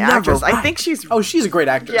her as she's an never actress. right. I think she's... Oh, she's a great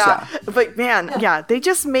actress, yeah. But man, they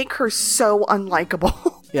just make her so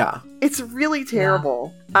unlikable. Yeah. It's really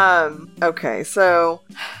terrible. Okay, so...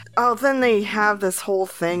 Oh, then they have this whole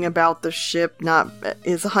thing about the ship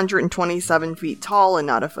is 127 feet tall and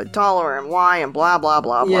not a foot taller, and why, and blah, blah,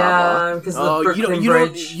 blah, blah, Yeah, because of the Brooklyn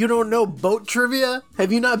Bridge. You don't know boat trivia?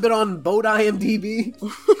 Have you not been on Boat IMDb?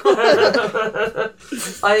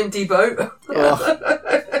 IMD boat.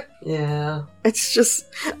 Ugh. Yeah. It's just,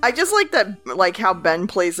 I just like that, like how Ben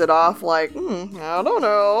plays it off like, I don't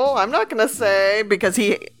know, I'm not gonna say, because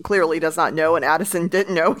he clearly does not know, and Addison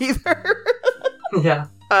didn't know either. Yeah.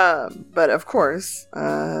 But of course,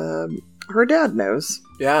 her dad knows.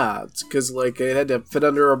 Yeah, it's because, like, it had to fit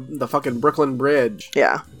under the fucking Brooklyn Bridge.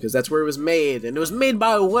 Yeah. Because that's where it was made, and it was made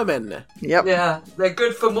by women. Yep. Yeah, they're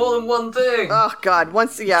good for more than one thing. Oh, God.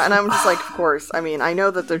 And I'm just like, of course. I mean, I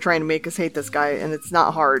know that they're trying to make us hate this guy, and it's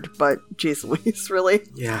not hard, but geez Louise, really?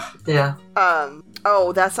 Yeah. Yeah.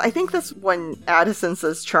 I think that's when Addison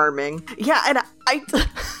says charming. Yeah, and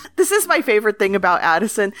this is my favorite thing about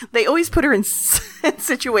Addison. They always put her in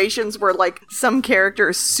situations where, like, some character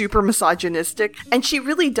is super misogynistic, and she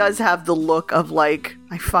really does have the look of, like,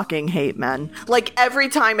 I fucking hate men. Like, every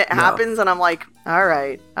time it happens, and I'm like, all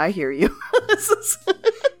right, I hear you.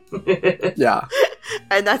 Yeah.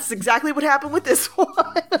 And that's exactly what happened with this one.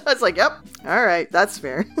 I was like, yep, all right, that's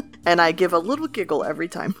fair. And I give a little giggle every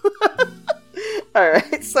time.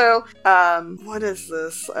 Alright, so, what is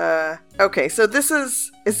this? Okay, so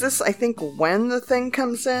is this, I think, when the thing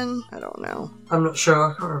comes in? I don't know. I'm not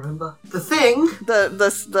sure, I can't remember. The thing?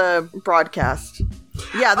 The broadcast.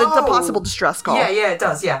 Yeah, the possible distress call. Yeah, it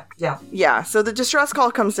does, yeah. Yeah, so the distress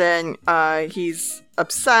call comes in, he's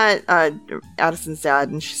upset, Addison's dad,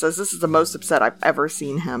 and she says, this is the most upset I've ever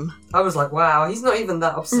seen him. I was like, wow, he's not even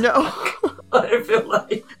that upset. No. I don't feel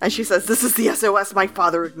like... And she says, this is the SOS my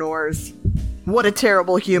father ignores. What a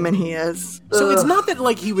terrible human he is. So it's not that,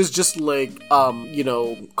 like, he was just, like, cold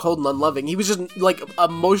and unloving. He was just, like,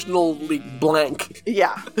 emotionally blank.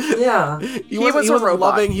 Yeah. Yeah. He was a wasn't robot.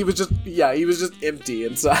 loving, he was just empty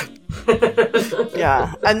inside.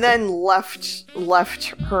 Yeah. And then left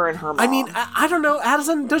her and her mom. I mean, I don't know,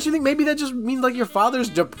 Addison, don't you think maybe that just means, like, your father's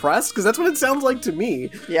depressed? Because that's what it sounds like to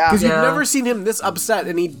me. Yeah. Because you've Yeah. never seen him this upset,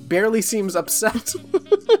 and he barely seems upset.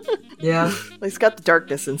 Yeah. He's got the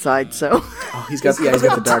darkness inside, so. Oh, he's got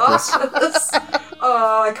the darkness.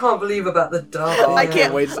 Oh, I can't believe about the dark. I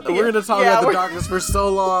can't wait. We're gonna talk about the darkness for so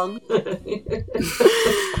long.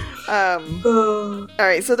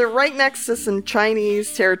 Alright, so they're right next to some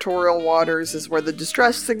Chinese territorial waters is where the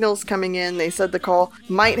distress signal's coming in. They said the call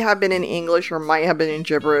might have been in English or might have been in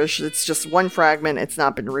gibberish. It's just one fragment. It's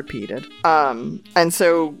not been repeated. And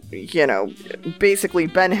so, basically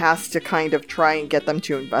Ben has to kind of try and get them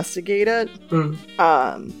to investigate it.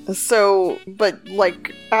 But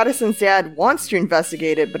like Addison's dad wants to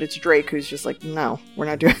investigate it, but it's Drake who's just like, no, we're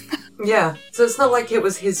not doing that. Yeah, so it's not like it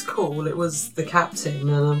was his call, it was the captain,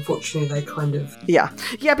 and unfortunately they kind of... Yeah,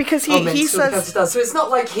 because he says... So it's not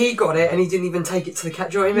like he got it and he didn't even take it to the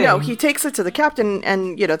captain, do you know what I mean? No, he takes it to the captain,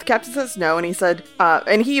 and, the captain says no, and he said,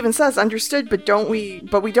 and he even says, understood, but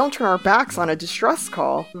we don't turn our backs on a distress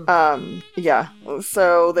call.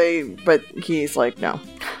 But he's like, no.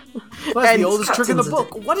 Well, that's the oldest trick in the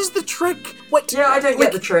book. What is the trick? What? Yeah, I don't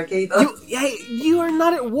get the trick either. You are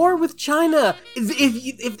not at war with China.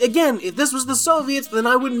 If this was the Soviets, then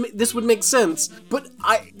this would make sense. But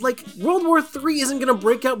World War III isn't going to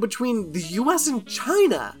break out between the U.S. and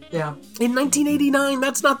China. Yeah. In 1989,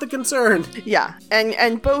 that's not the concern. Yeah,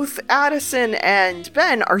 and both Addison and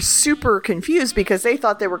Ben are super confused because they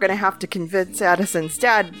thought they were going to have to convince Addison's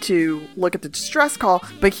dad to look at the distress call,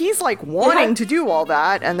 but he's like wanting to do all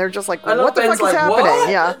that, and they're just like, what the fuck is happening? What?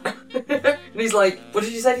 Yeah. And he's like, what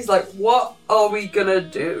did you say? He's like, what are we gonna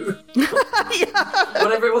do? Yeah.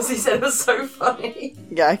 Whatever it was he said was so funny.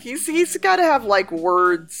 Yeah, he's got to have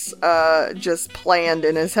words just planned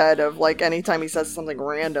in his head of anytime he says something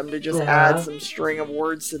random to just add some string of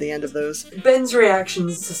words to the end of those. Ben's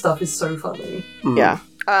reactions to stuff is so funny. Yeah.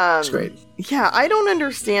 It's great. Yeah, I don't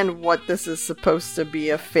understand what this is supposed to be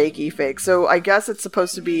a fakey fake. So I guess it's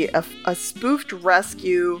supposed to be a spoofed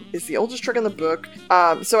rescue. Is the oldest trick in the book.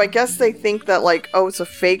 So I guess they think that it's a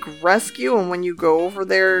fake rescue, and when you go over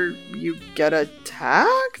there, you get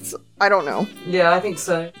attacked? I don't know. Yeah, I think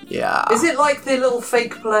so. Yeah. Is it like the little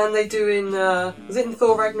fake plan they do in, was it in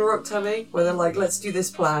Thor Ragnarok, Tommy? Where they're like, let's do this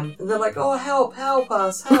plan. And they're like, oh, help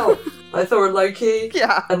us, help. Like Thor and Loki.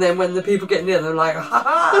 Yeah. And then when the people get near, they're like, ha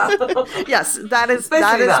ha. Yes, that is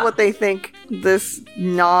what they think this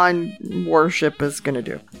non-worship is gonna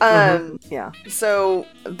do. Yeah. So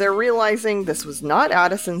they're realizing this was not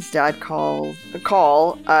Addison's dad call.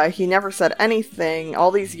 He never said anything. All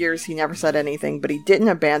these years he never said anything, but he didn't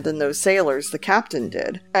abandon those sailors. The captain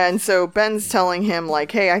did. And so Ben's telling him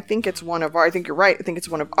hey, I think you're right. I think it's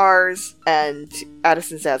one of ours. And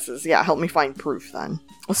Addison's dad says, yeah, help me find proof then.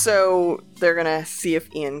 So they're gonna see if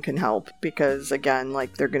Ian can help because, again,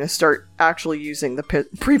 they're gonna start actually using the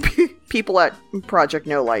people at Project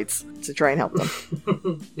No Lights to try and help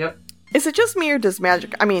them. Yep. Is it just me or does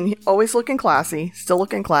Magic... I mean, always looking classy, still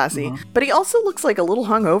looking classy, but he also looks a little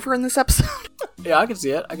hungover in this episode. Yeah, I can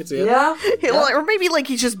see it. Yeah. Or maybe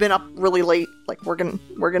he's just been up really late, working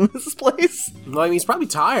this place. Well, I mean, he's probably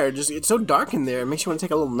tired. It's so dark in there. It makes you want to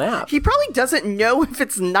take a little nap. He probably doesn't know if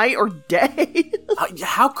it's night or day.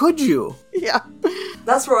 How could you? Yeah.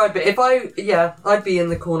 That's where I'd be. I'd be in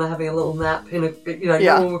the corner having a little nap. No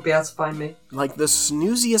one would be able to find me. Like the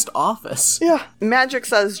snooziest office. Yeah. Magic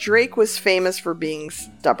says Drake was famous for being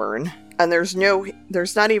stubborn. And there's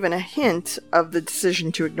not even a hint of the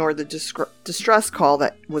decision to ignore the distress call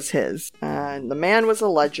that was his. And the man was a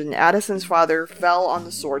legend. Addison's father fell on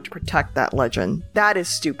the sword to protect that legend. That is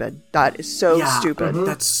stupid. That is so stupid.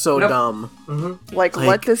 That's so dumb. Mm-hmm.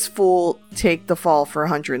 Let this fool take the fall for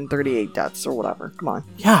 138 deaths or whatever. Come on.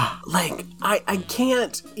 Yeah, I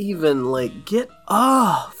can't even, get...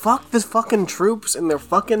 fuck this fucking troops and their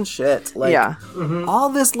fucking shit. All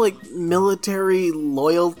this, military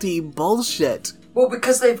loyalty bullshit. Well,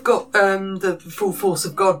 because they've got the full force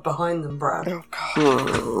of God behind them, Brad. Oh,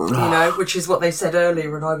 God. Which is what they said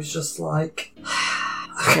earlier, and I was just like...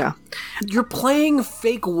 Yeah. You're playing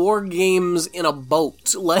fake war games in a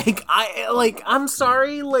boat. I'm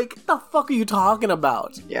sorry, what the fuck are you talking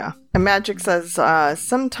about? Yeah. And Magic says,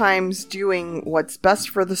 sometimes doing what's best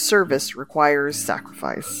for the service requires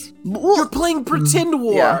sacrifice. You're playing pretend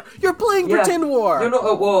war. Yeah. You're playing pretend war. You're not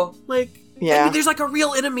at war. Yeah. I mean, there's a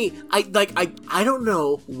real enemy. I don't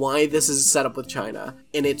know why this is set up with China,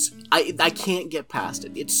 and I can't get past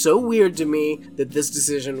it. It's so weird to me that this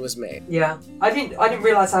decision was made. Yeah, I didn't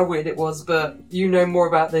realize how weird it was, but you know more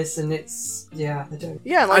about this, and it's I don't.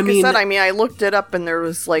 Yeah, I said, I looked it up, and there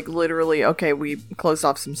was literally, okay, we closed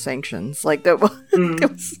off some sanctions, that. It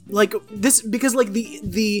was this because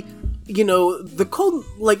the cold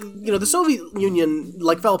the Soviet Union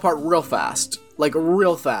fell apart real fast.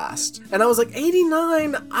 Real fast. And I was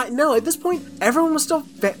 89? No, at this point, everyone was still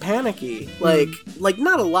panicky.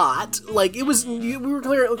 Not a lot. It was, we were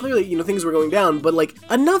clearly, things were going down, but,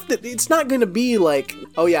 enough that it's not gonna be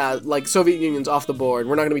Soviet Union's off the board.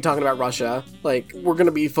 We're not gonna be talking about Russia. We're gonna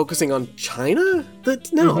be focusing on China?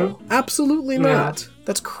 No, absolutely not.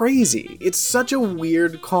 That's crazy. It's such a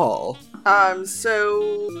weird call.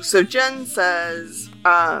 So Jen says,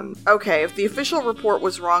 Okay, if the official report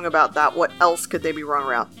was wrong about that, what else could they be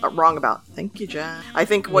wrong about? Thank you, Jen. I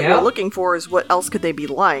think what you're looking for is what else could they be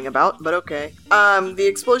lying about, but okay. The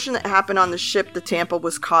explosion that happened on the ship to Tampa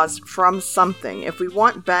was caused from something. If we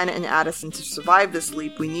want Ben and Addison to survive this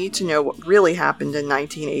leap, we need to know what really happened in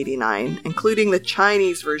 1989, including the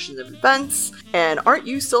Chinese version of events. And aren't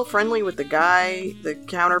you still friendly with the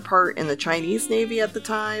counterpart in the Chinese Navy at the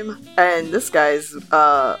time? And this guy's,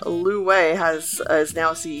 Lu Wei is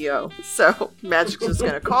now CEO. So Magic's just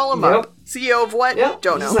gonna call him up. CEO of what? Yep,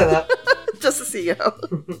 don't know. Say that. Just a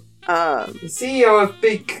CEO. The CEO of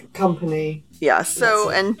big company. Yeah, so,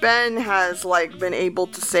 and Ben has, been able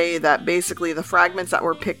to say that basically the fragments that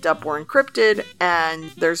were picked up were encrypted,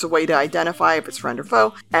 and there's a way to identify if it's friend or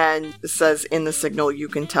foe, and it says in the signal you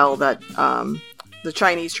can tell that, the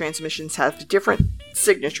Chinese transmissions have different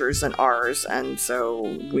signatures than ours, and so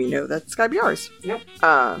we know that's gotta be ours. Yep.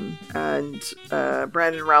 And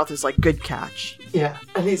Brandon Routh is like, good catch. Yeah,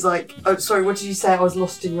 and he's like, oh, sorry, what did you say? I was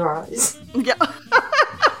lost in your eyes. Yeah.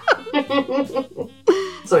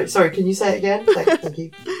 Sorry, can you say it again? Thank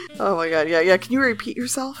you. Oh my god, yeah, can you repeat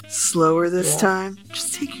yourself? Slower this time?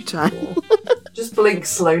 Just take your time. Yeah. Just blink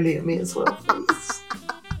slowly at me as well, please.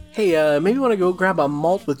 Hey, maybe you want to go grab a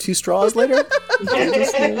malt with 2 straws later?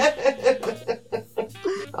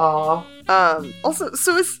 Aww. Also,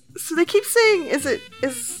 so they keep saying,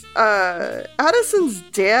 is Addison's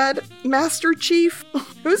dad Master Chief?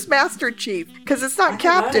 Who's Master Chief? Because it's not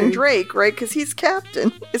Captain Drake, right? Because he's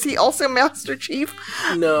Captain. Is he also Master Chief?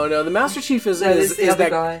 No, the Master Chief is the other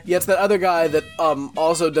that guy. Yeah, it's that other guy that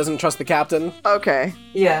also doesn't trust the captain. Okay.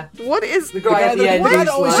 Yeah. What is the guy at the end? What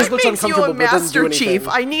always just looks makes you a uncomfortable but doesn't do Master Chief? anything.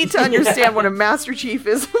 I need to understand what a Master Chief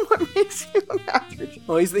is. What makes you a Master Chief?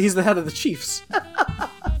 Well, he's the head of the Chiefs.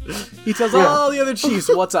 He tells all the other chiefs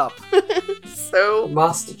what's up. So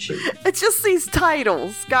Master Chief. it's just these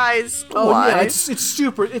titles, guys. Oh Why? yeah, it's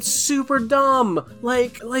super dumb.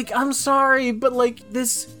 Like I'm sorry, but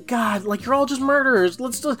this. God, you're all just murderers.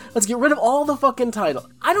 Let's get rid of all the fucking title.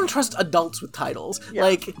 I don't trust adults with titles.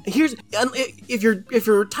 Yeah. If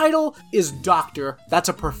your title is doctor, that's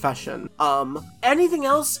a profession. Anything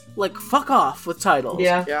else, fuck off with titles.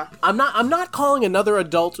 Yeah. I'm not calling another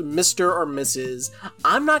adult Mr. or Mrs.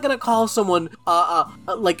 I'm not gonna call someone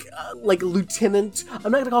like lieutenant.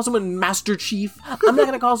 I'm not gonna call someone Master Chief. I'm not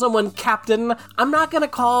gonna call someone captain. I'm not gonna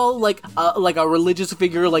call a religious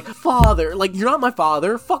figure father. You're not my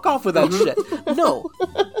father. Fuck off with that shit. No.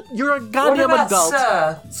 You're a goddamn what about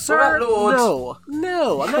adult. Sir? What about Lord?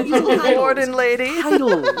 No. I'm not using titles. Lord and lady.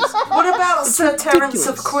 Titles. What about Sir Terence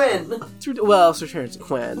of ridiculous. Quinn? Well, Sir Terence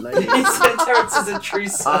Quinn. Sir Terence is a true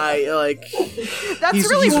son. That's he's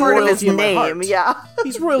really part of his royalty in my name. heart. Yeah.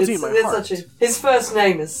 He's royalty in my heart. His first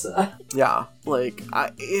name is Sir. Yeah,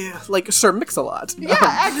 Sir Mix-a-Lot.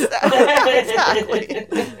 Yeah, exactly.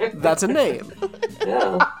 That's a name.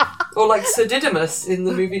 Yeah. Or like Sir Didymus in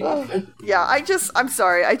the movie. Yeah, I'm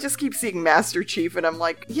sorry. I just keep seeing Master Chief and I'm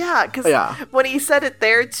like, yeah, because when he said it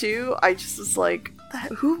there too, I just was like,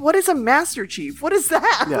 what is a Master Chief? What is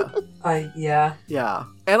that? Yeah. Yeah.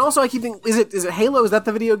 And also I keep thinking, is it Halo? Is that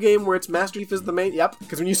the video game where it's Master Chief is the main? Yep.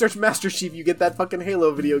 Because when you search Master Chief, you get that fucking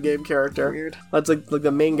Halo video game character. Weird. That's like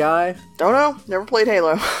the main guy. Don't know. Never played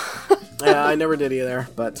Halo. Yeah, I never did either,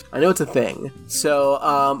 but I know it's a thing. So,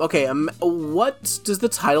 okay, what does the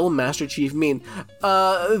title Master Chief mean?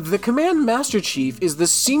 The command Master Chief is the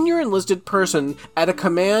senior enlisted person at a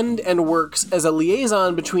command and works as a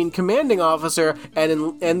liaison between commanding officer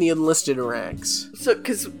and the enlisted ranks. So,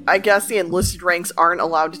 because I guess the enlisted ranks aren't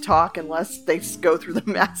allowed to talk unless they go through the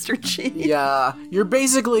Master Chief. Yeah, you're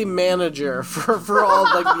basically manager for all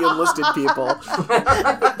the enlisted people.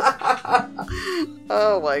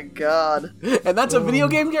 Oh my god. And that's a video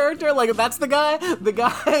game character? That's the guy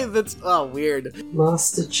that's weird.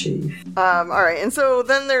 Master Chief. Alright, and so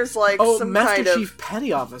then there's some Master kind Chief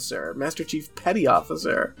Petty Officer. Master Chief Petty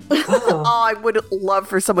Officer. I would love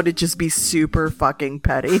for someone to just be super fucking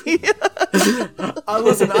petty.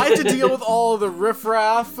 Listen, I had to deal with all the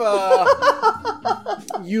riffraff,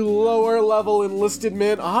 you lower level enlisted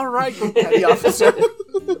men. Alright, you petty officer.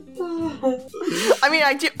 I mean,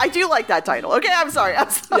 I do like that title. Okay, I'm sorry.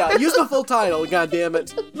 Yeah, use the full title,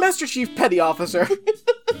 goddammit. Master Chief Petty Officer.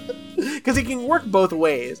 Because it can work both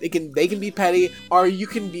ways. They can be petty, or you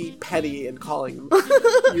can be petty and calling them.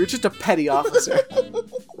 You're just a petty officer.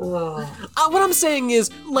 What I'm saying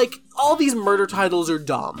is, all these murder titles are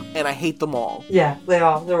dumb, and I hate them all. Yeah, they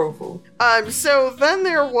are. They're awful. So then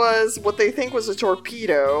there was what they think was a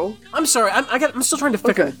torpedo. I'm sorry, I'm still trying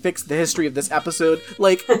to fix the history of this episode.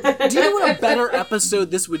 Like, do you know what a better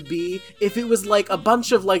episode this would be if it was like a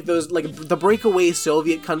bunch of like those, like the breakaway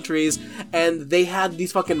Soviet countries, and they had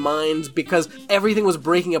these fucking mines because everything was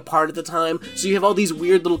breaking apart at the time. So you have all these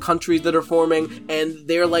weird little countries that are forming, and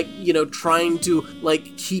they're like, you know, trying to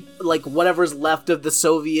like keep like whatever's left of the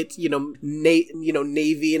Soviet,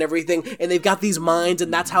 Navy and everything, and they've got these mines,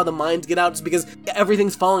 and that's how the mines get out, is because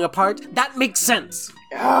everything's falling apart. That makes sense.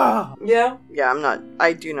 Yeah. Yeah,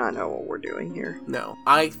 I do not know what we're doing here. No.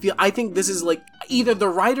 I think this is like, either the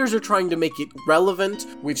writers are trying to make it relevant,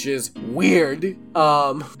 which is weird,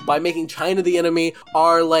 by making China the enemy,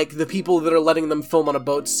 or like the people that are letting them film on a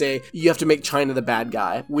boat say, you have to make China the bad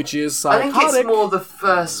guy, which is psychotic. I think it's more the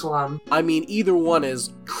first one. I mean, either one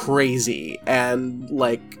is crazy and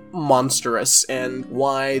like monstrous, and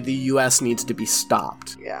why the US needs to be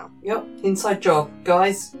stopped. Yeah. Yep, inside job.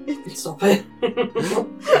 Guys, stop it.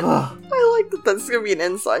 I like that that's gonna be an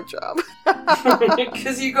inside job.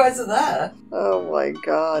 Because you guys are there. Oh my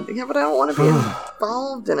god. Yeah, but I don't want to be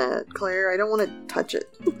involved in it, Claire. I don't want to touch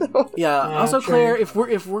it. Yeah, also, true. Claire, if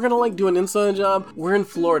we're gonna like do an inside job, we're in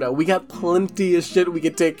Florida. We got plenty of shit we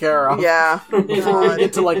could take care of. Yeah. Before we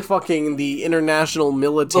get to like fucking the international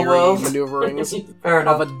military maneuverings Fair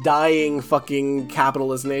enough. of a dying fucking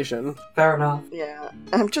capitalist nation. Fair enough. Yeah.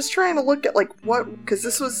 I'm just trying to look at like what, because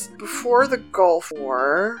this was before the Gulf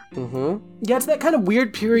War. Mm-hmm. Yeah, it's that kind of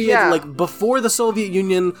weird period, like before the Soviet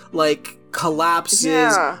Union like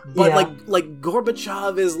collapses, but like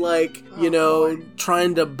Gorbachev is like,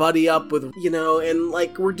 trying to buddy up with, and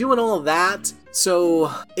like we're doing all of that. So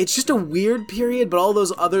it's just a weird period, but all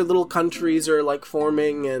those other little countries are like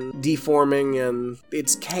forming and deforming, and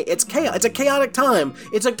it's chaos. It's a chaotic time.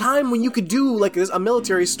 It's a time when you could do like a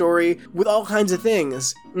military story with all kinds of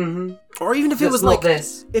things. Mm-hmm. Or even if it was like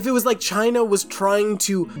this. If it was like China was trying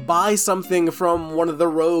to buy something from one of the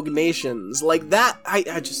rogue nations, like that,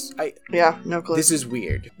 yeah, no clue. This is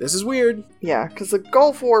weird. Yeah, because the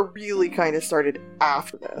Gulf War really kind of started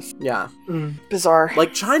after this. Yeah. Bizarre.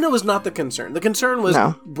 Like China was not the concern. The concern was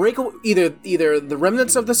either the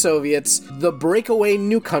remnants of the Soviets, the breakaway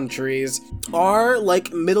new countries, or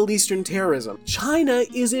like Middle Eastern terrorism. China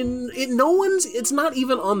is it's not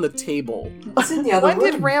even on the table. It's in the other room.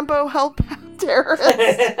 When did Rambo help terrorists?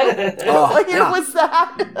 What year was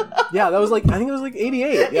that? Yeah, that was like, I think it was like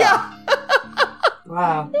 88. Yeah.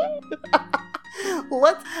 Wow.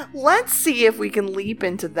 Let's see if we can leap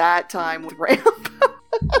into that time with Rambo.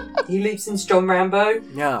 He leaps into John Rambo.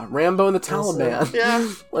 Yeah, Rambo and the Taliban. Yeah.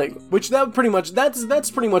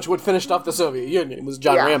 That's pretty much what finished off the Soviet Union, was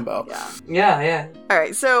John Rambo. Yeah.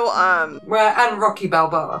 Alright, so, and Rocky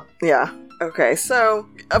Balboa. Yeah. Okay, so,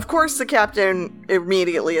 of course the captain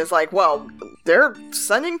immediately is like, well, they're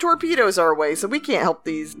sending torpedoes our way, so we can't help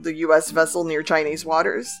the U.S. vessel near Chinese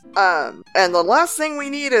waters. And the last thing we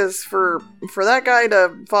need is for that guy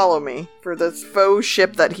to follow me for this faux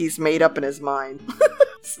ship that he's made up in his mind.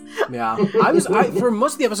 Yeah. For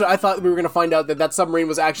most of the episode, I thought we were going to find out that submarine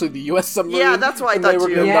was actually the U.S. submarine. Yeah, that's what I thought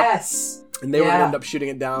too. Yes. And they were going to end up shooting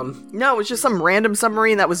it down. No, it was just some random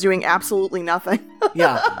submarine that was doing absolutely nothing.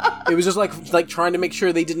 Yeah. It was just like trying to make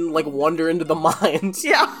sure they didn't like wander into the mines.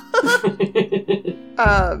 Yeah.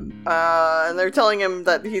 And they're telling him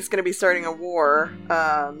that he's going to be starting a war.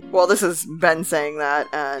 Well, this is Ben saying that,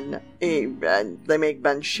 and they make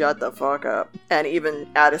Ben shut the fuck up. And even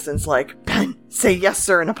Addison's like, Ben, say yes,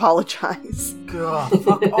 sir, and apologize. God,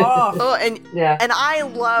 fuck off. Oh, and I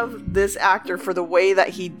love this actor for the way that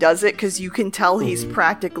he does it, because you can tell he's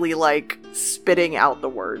practically like spitting out the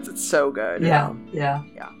words. It's so good. Yeah.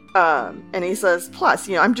 And he says, plus,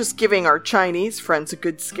 I'm just giving our Chinese friends a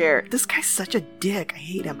good scare. This guy's such a dick. I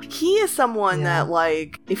hate him. He is someone that,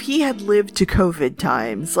 like, if he had lived to COVID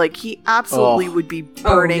times, like, he absolutely would be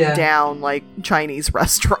burning down, like, Chinese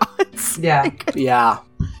restaurants. Yeah. Yeah.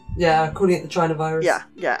 Yeah, calling it the China virus. Yeah,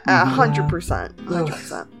 100%.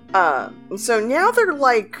 100%. So now they're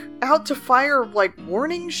like out to fire like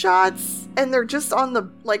warning shots, and they're just on the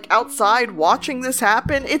like outside watching this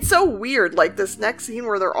happen. It's so weird, like this next scene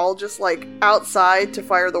where they're all just like outside to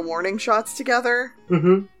fire the warning shots together.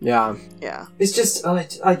 Mm-hmm. Yeah. It's just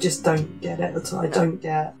I just don't get it at all. I don't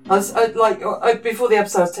get. Before the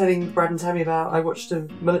episode, I was telling Brad and Tammy about I watched a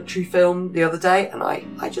military film the other day, and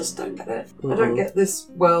I just don't get it. I don't get this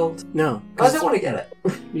world. No, I don't want to get it.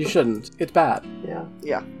 You shouldn't. It's bad.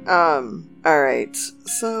 Yeah. Alright,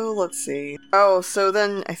 so let's see. Oh, so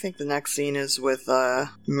then I think the next scene is with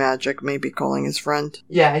Magic maybe calling his friend.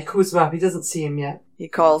 Yeah, he calls him up. He doesn't see him yet. He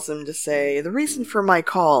calls him to say, the reason for my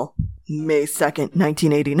call, May 2nd,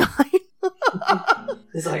 1989.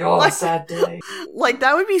 It's like, oh, sad day. Like,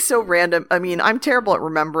 that would be so random. I mean, I'm terrible at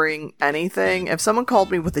remembering anything. If someone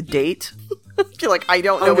called me with a date, you're like, I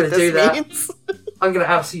don't know what this means. I'm going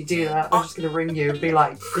to absolutely do that. I'm just going to ring you and be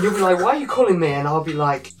like, and you'll be like, why are you calling me? And I'll be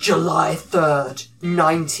like, July 3rd,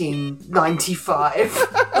 1995.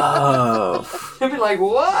 Oh. You'll be like,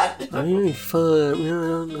 what? Oh,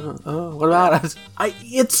 what about us?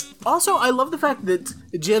 It's also, I love the fact that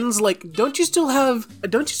Jen's like, don't you still have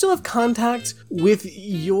contact with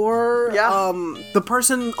your the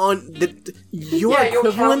person on your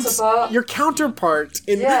equivalent, your counterpart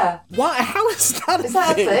in why? How is that? Is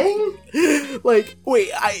that a thing? Like,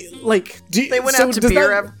 wait, they went out to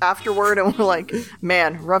beer afterward and were like,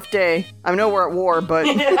 man, rough day. I know we're at war, but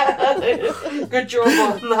good job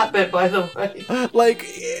on that bit, by the way. Like,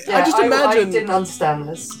 I just imagine. I didn't understand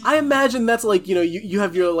this. I imagine that's like, you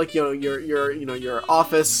have your like, your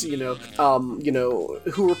office,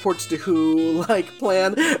 who reports to who, like,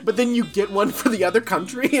 plan, but then you get one for the other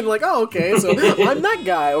country and like, oh, okay, so I'm that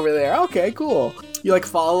guy over there. Okay, cool. You like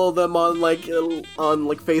follow them on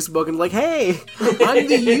Facebook and like, hey, I'm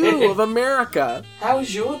the you of America. How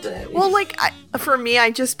was your day? Well, like, for me,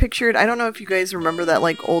 I just pictured, I don't know if you guys remember that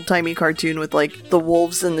like old-timey cartoon with like the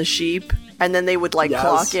wolves and the sheep, and then they would like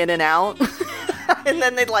clock in and out. And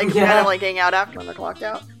then they'd like hang out after when they're clocked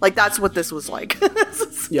out. Like, that's what this was like.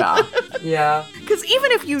 Yeah. Because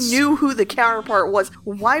even if you knew who the counterpart was,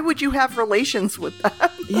 why would you have relations with them?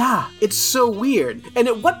 Yeah, it's so weird. And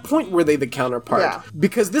at what point were they the counterpart? Yeah.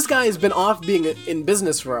 Because this guy has been off being in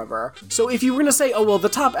business forever. So if you were gonna say, oh well, the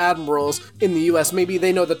top admirals in the U.S., maybe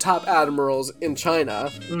they know the top admirals in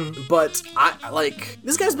China. But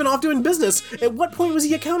this guy's been off doing business. At what point was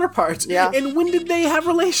he a counterpart? Yeah. And when did they have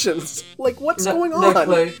relations? Like, what's going on? No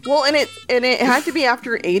clue. Well, and it had to be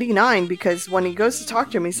after 89, because when he goes to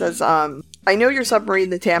talk to him, he says, I know your submarine,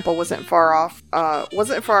 the Tampa, wasn't far off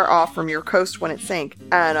from your coast when it sank.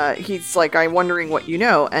 And he's like, I'm wondering what you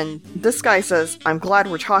know. And this guy says, I'm glad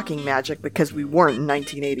we're talking magic because we weren't in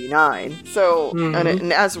 1989. So,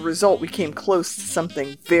 and as a result, we came close to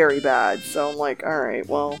something very bad. So I'm like, all right,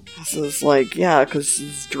 well, this is like, yeah, because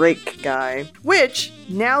this Drake guy. Which,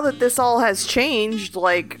 now that this all has changed,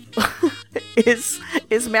 like, is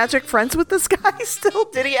Magic friends with this guy still?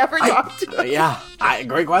 Did he ever talk to him?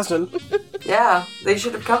 Great question. Yeah, they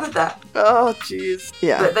should have covered that. Oh, jeez.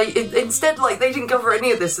 Yeah. But they instead, like, they didn't cover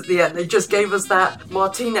any of this at the end. They just gave us that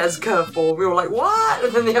Martinez curveball. We were like, what?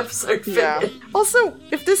 And then the episode finished. Yeah. Also,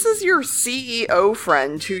 if this is your CEO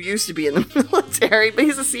friend who used to be in the military, but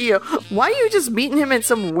he's a CEO, why are you just meeting him in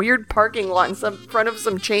some weird parking lot in front of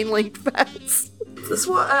some chain-link fence? That's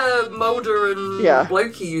what Mulder and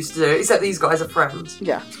Loki used to do, except these guys are friends.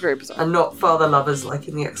 Yeah, it's very bizarre. And not father lovers like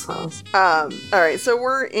in the X-Files. Alright, so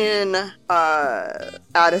we're in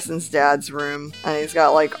Addison's dad's room, and he's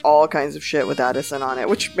got like all kinds of shit with Addison on it,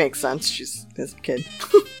 which makes sense. She's his kid.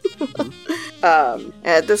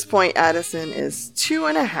 At this point, Addison is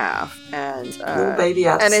 2.5, and little baby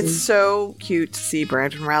Addison. And it's so cute to see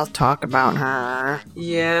Brandon Routh talk about her.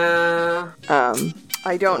 Yeah.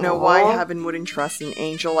 I don't know why heaven wouldn't trust an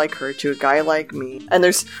angel like her to a guy like me. And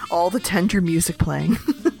there's all the tender music playing.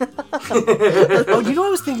 Oh, you know what I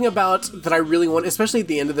was thinking about that I really want, especially at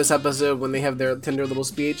the end of this episode when they have their tender little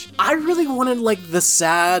speech? I really wanted, like, the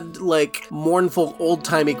sad, like, mournful,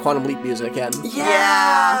 old-timey Quantum Leap music again.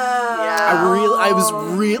 Yeah. I was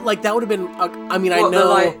like, that would have been, I mean, I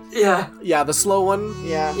know. Yeah, the slow one.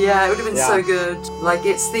 Yeah. Yeah, it would have been so good. Like,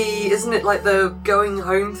 it's isn't it like the going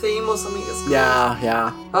home theme or something? It's called? Yeah.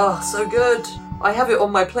 Oh, so good. I have it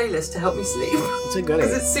on my playlist to help me sleep. It's a good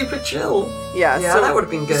because it's super chill. Yeah, so that would have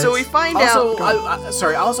been good. So we find out.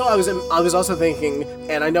 I was also thinking,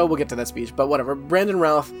 and I know we'll get to that speech, but whatever. Brandon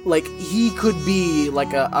Routh, like, he could be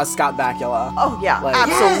like a Scott Bakula. Oh yeah, like,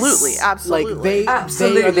 absolutely. Like they are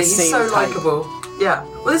the He's same so type. likable. Yeah.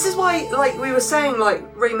 Well, this is why, like, we were saying, like,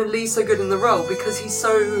 Raymond Lee's so good in the role, because he's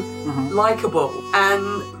so likable.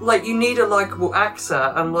 And, like, you need a likable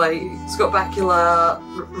actor, and, like, Scott Bakula,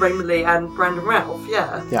 Raymond Lee, and Brandon Routh,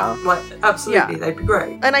 yeah. Like, absolutely, they'd be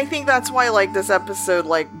great. And I think that's why, like, this episode,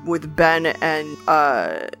 like, with Ben and,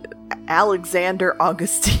 Alexander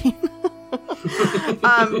Augustine.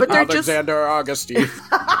 But they're Alexander Augustine.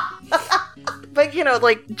 But, you know,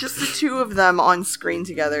 like, just the two of them on screen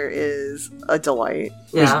together is a delight.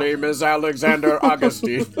 Yeah. His name is Alexander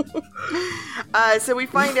Augustine. So we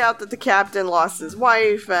find out that the captain lost his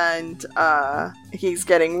wife, and he's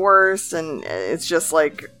getting worse, and it's just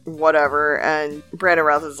like, whatever. And Brandon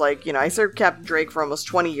Routh is like, I served Captain Drake for almost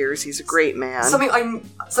 20 years. He's a great man. Something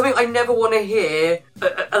I never want to hear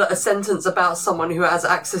a sentence about someone who has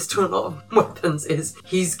access to a lot of weapons is,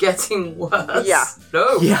 he's getting worse. Yeah.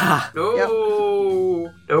 No. Yeah. No.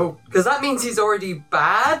 Yep. No. Because that means he's already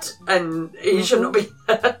bad, and he should not be.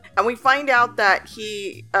 And we find out that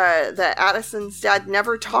that Addison's dad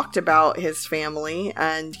never talked about his family,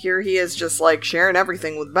 and here he is just like sharing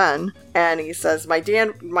everything with Ben. And he says, my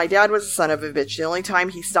dad was a son of a bitch. The only time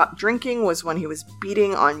he stopped drinking was when he was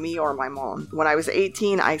beating on me or my mom. When I was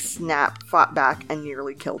 18, I snapped, fought back, and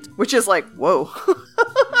nearly killed. Which is like, whoa.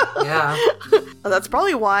 Yeah. That's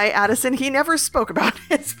probably why Addison, he never spoke about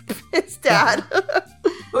his dad.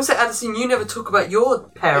 Also, Addison, you never talk about your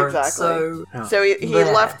parents, Exactly. so... So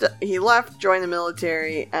he left, joined the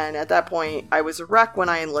military, and at that point, I was a wreck when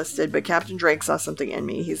I enlisted, but Captain Drake saw something in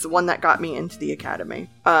me. He's the one that got me into the academy.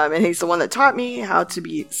 And he's the one that taught me how to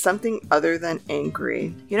be something other than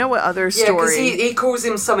angry. You know what other Yeah, story? because he calls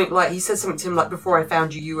him something like, he said something to him like, before I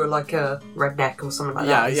found you, you were like a redneck or something like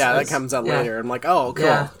that. Yeah, that comes out later. I'm like, oh, cool,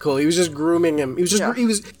 Yeah. cool. He was just grooming him. This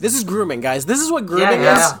is grooming, guys. This is what grooming is.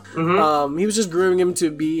 Yeah. Mm-hmm. He was just grooming him to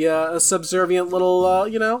be a subservient little,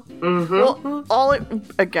 Mm-hmm. Well,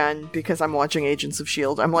 again, because I'm watching Agents of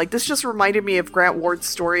S.H.I.E.L.D., I'm like, this just reminded me of Grant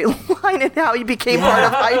Ward's storyline and how he became part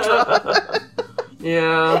of Hydra.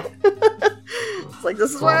 Yeah. It's like,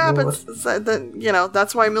 this is what happens.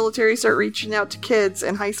 That's why military start reaching out to kids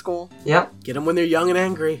in high school. Yep. Get them when they're young and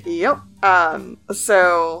angry. Yep.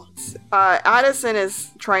 So Addison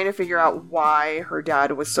is trying to figure out why her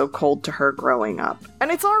dad was so cold to her growing up.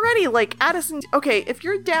 And it's already like, Addison, okay, if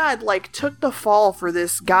your dad like took the fall for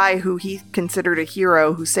this guy who he considered a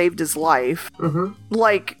hero who saved his life,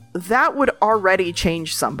 like that would already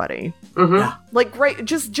change somebody. Mm-hmm. Yeah. Like, right,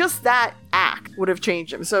 just that act would have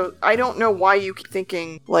changed him. So I don't know why you keep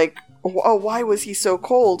thinking like, oh, why was he so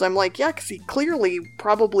cold? I'm like, yeah, because he clearly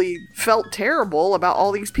probably felt terrible about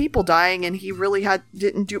all these people dying, and he really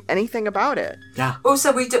didn't do anything about it. Yeah.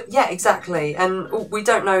 Also, exactly. And we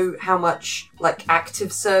don't know how much, like,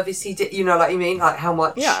 active service he did, like how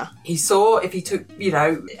much he saw, if he took,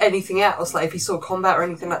 anything else, like if he saw combat or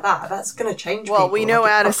anything like that. That's going to change Well, people. we know Like,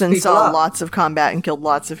 it fucks Addison people saw up. lots of combat and killed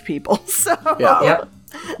lots of people, so... Yeah. Yep.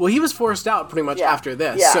 Well, he was forced out pretty much after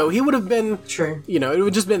this, Yeah. so he would have been... True. it would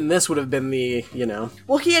have just been, this would have been the,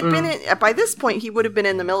 Well, he had been by this point, he would have been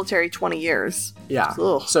in the military 20 years. Yeah.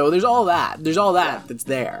 Ugh. So there's all that. There's all that that's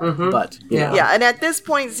there. But, you know. Yeah, and at this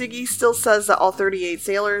point, Ziggy still says that all 38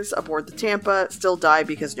 sailors aboard the Tampa still die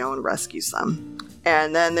because no one rescues them.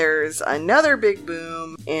 And then there's another big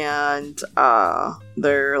boom, and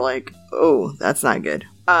they're like, oh, that's not good.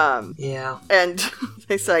 Yeah. And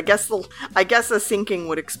they said, I guess the sinking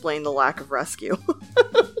would explain the lack of rescue.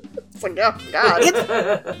 It's like, oh, God.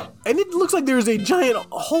 And it looks like there's a giant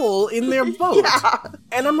hole in their boat. Yeah.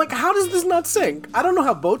 And I'm like, how does this not sink? I don't know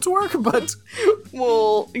how boats work, but...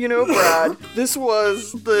 Well, Brad, this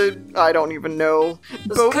was I don't even know.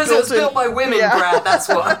 Because it was built by women, Brad, that's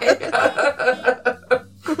why.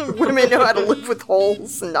 Women know how to live with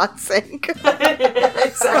holes and not sink.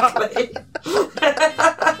 Exactly.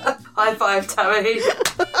 High five, Tammy.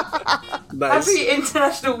 Nice. Happy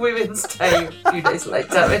International Women's Day a few days late,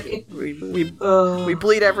 Tammy. We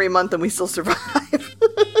bleed every month and we still survive.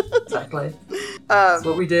 Exactly. That's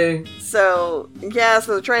what we do. So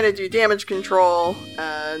they're trying to do damage control,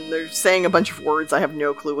 and they're saying a bunch of words. I have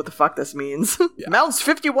no clue what the fuck this means. Mounts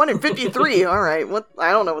 51 and 53. All right, what?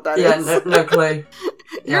 I don't know what that is. Yeah, no clue.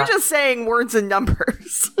 You're just saying words and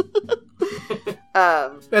numbers.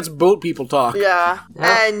 That's boat people talk. Yeah.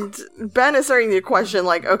 And Ben is starting to question,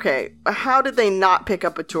 like, okay, how did they not pick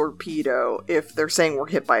up a torpedo if they're saying we're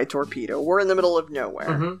hit by a torpedo? We're in the middle of nowhere.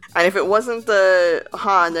 And if it wasn't the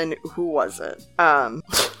Han, then who was it?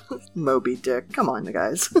 Moby Dick. Come on,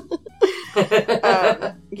 guys.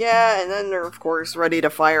 And then they're, of course, ready to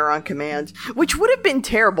fire on command, which would have been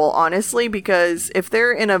terrible, honestly, because if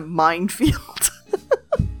they're in a minefield...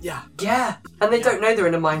 Yeah. And they don't know they're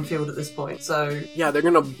in a minefield at this point, so... Yeah, they're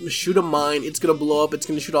gonna shoot a mine, it's gonna blow up, it's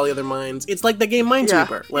gonna shoot all the other mines. It's like the game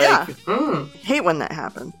Minesweeper. Hate when that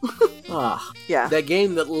happens. Yeah. That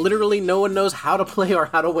game that literally no one knows how to play or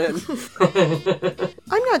how to win.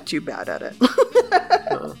 I'm not too bad at it.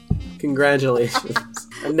 Congratulations.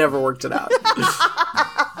 I never worked it out.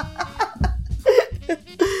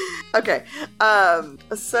 Okay.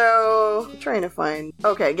 So I'm trying to find.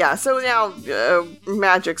 Okay, yeah. So now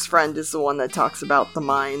Magic's friend is the one that talks about the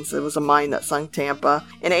mines. It was a mine that sunk Tampa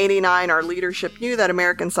in '89. Our leadership knew that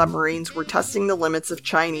American submarines were testing the limits of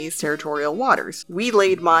Chinese territorial waters. We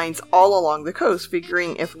laid mines all along the coast,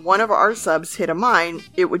 figuring if one of our subs hit a mine,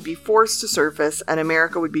 it would be forced to surface, and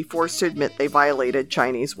America would be forced to admit they violated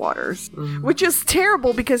Chinese waters, which is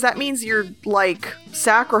terrible because that means you're like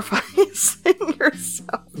sacrificing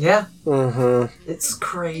yourself. Yeah. Mm-hmm. It's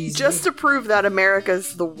crazy. Just to prove that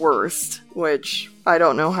America's the worst, which I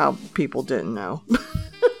don't know how people didn't know.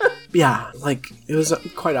 Yeah, like, it was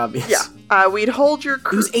quite obvious. Yeah. We'd hold your It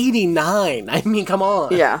crew. was 89. I mean, come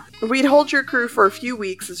on. Yeah. We'd hold your crew for a few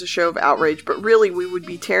weeks as a show of outrage, but really we would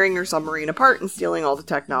be tearing your submarine apart and stealing all the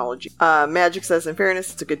technology. Magic says, in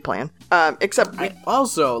fairness, it's a good plan. Except we...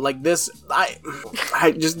 Also, like, this,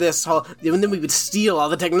 I just this whole, and then we would steal all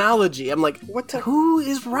the technology. I'm like, who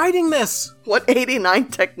is writing this? What 89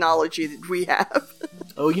 technology did we have?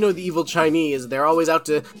 Oh, you know the evil Chinese. They're always out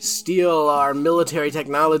to steal our military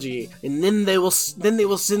technology, and then they will send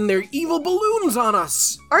their evil balloons on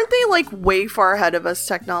us. Aren't they, like, way far ahead of us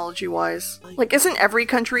technology-wise? Like, isn't every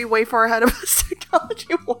country way far ahead of us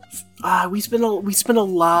technology-wise? We spend a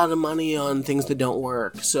lot of money on things that don't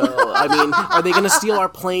work. So, I mean, are they going to steal our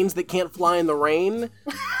planes that can't fly in the rain?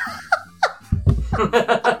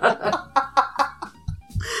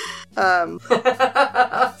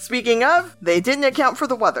 Speaking of, they didn't account for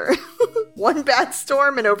the weather. One bad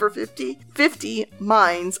storm and over 50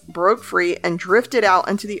 mines broke free and drifted out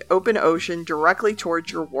into the open ocean directly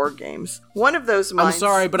towards your war games. One of those mines I'm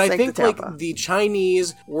sorry, but I sank think the Tampa. like the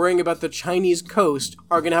Chinese worrying about the Chinese coast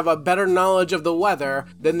are going to have a better knowledge of the weather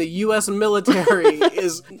than the U.S. military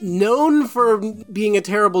is known for being a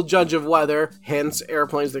terrible judge of weather, hence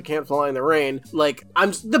airplanes that can't fly in the rain. Like,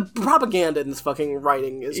 the propaganda in this fucking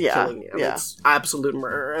writing is killing me. I mean, it's absolute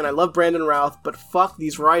murder, and I love Brandon Routh, but fuck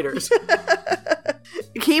these writers.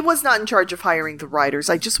 He was not in charge of hiring the writers.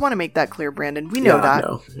 I just want to make that clear, Brandon. We know that.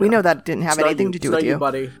 No, we know that didn't have anything to do with you.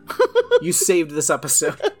 Buddy. You saved this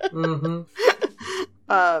episode. Mm-hmm.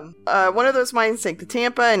 One of those mines sank the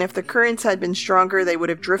Tampa, and if the currents had been stronger, they would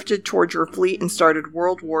have drifted towards your fleet and started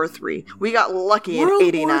World War III. We got lucky in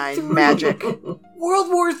 89, Magic. World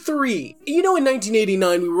War III. You know, in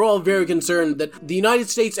 1989, we were all very concerned that the United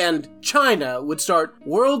States and China would start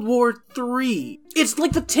World War III. It's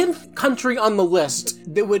like the 10th country on the list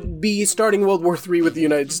that would be starting World War III with the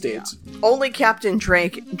United States. Only Captain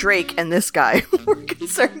Drake and this guy were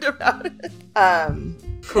concerned about it.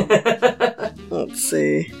 Let's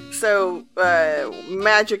see. So,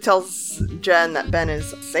 Magic tells Jen that Ben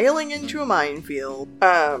is sailing into a minefield.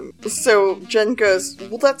 So Jen goes,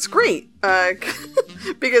 well, that's great.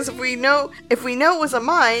 Because if we know it was a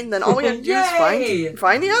mine, then all we have to do is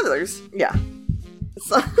find the others. Yeah.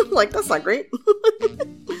 So, like, that's not great.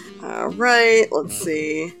 Alright, let's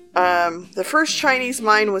see. The first Chinese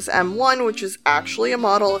mine was M1, which is actually a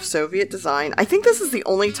model of Soviet design. I think this is the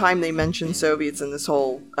only time they mention Soviets in this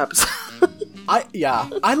whole episode.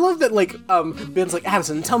 I love that, like, Ben's like,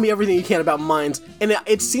 Addison, tell me everything you can about mines, and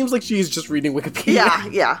it seems like she's just reading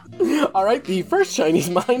Wikipedia. Yeah. Alright, the first Chinese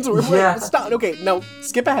mines were... Yeah. Stop, okay, no,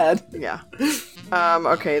 skip ahead. Yeah.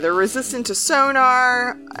 Okay, they're resistant to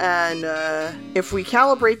sonar, and if we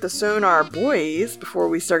calibrate the sonar buoys before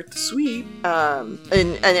we start the sweep, and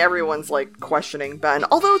everyone's, like, questioning Ben.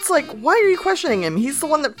 Although it's like, why are you questioning him? He's the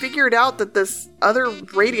one that figured out that this other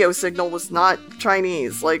radio signal was not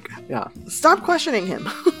Chinese. Like, Yeah. stop questioning him.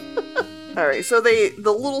 Alright, so the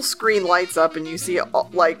little screen lights up and you see,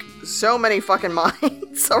 like, so many fucking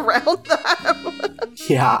mines around them.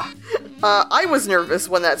 Yeah. I was nervous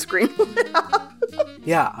when that screen lit up.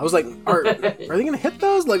 Yeah, I was like, are they gonna hit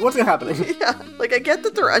those? Like, what's happening? Yeah, like, I get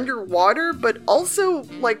that they're underwater, but also,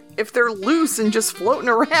 like, if they're loose and just floating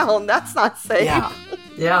around, that's not safe. Yeah.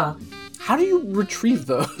 Yeah. How do you retrieve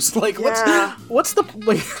those? Like, what's the,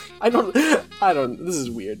 like, I don't, this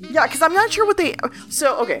is weird. Yeah, because I'm not sure what they,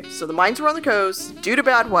 so the mines were on the coast, due to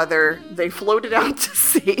bad weather, they floated out to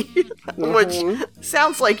sea, which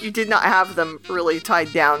sounds like you did not have them really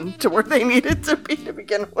tied down to where they needed to be to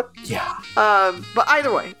begin with. Yeah. But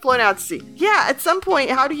either way, flown out to sea. Yeah, at some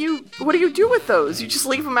point, what do you do with those? You just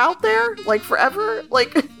leave them out there? Like, forever?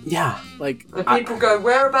 Like... Yeah, like... And people go,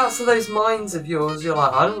 whereabouts are those mines of yours? You're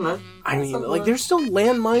like, I don't know. I mean, like, there's still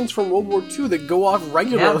landmines from World War II that go off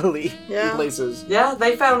regularly in places. Yeah,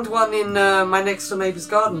 they found one in my next door neighbour's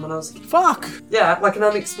garden when I was a kid. Fuck! Yeah, like an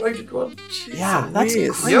unexploded one. Yeah, that's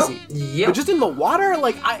crazy. Yep. But just in the water?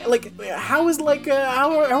 How is, like,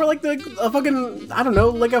 how are, like, a fucking, I don't know,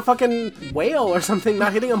 like a fucking whale or something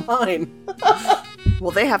not hitting a mine?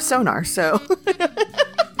 Well, they have sonar, so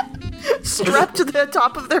strapped to the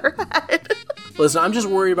top of their head. Listen, I'm just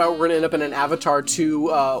worried about we're going to end up in an Avatar 2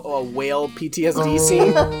 a whale PTSD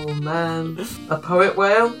scene. Oh, man. A poet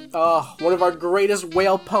whale? One of our greatest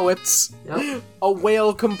whale poets. Yep. A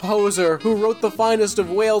whale composer who wrote the finest of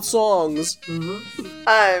whale songs.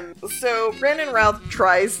 So Brandon Routh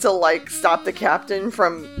tries to, like, stop the captain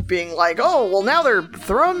from being like, oh, well, now they're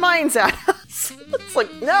throwing mines at us. It's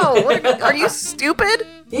like, no, are you stupid?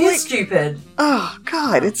 He is stupid. Oh,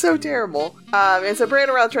 God, it's so terrible. And so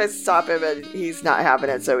Brandon Routh tries to stop him, and he's not having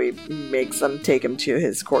it, so he makes them take him to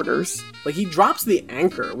his quarters. Like, he drops the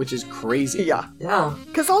anchor, which is crazy. Yeah. Yeah.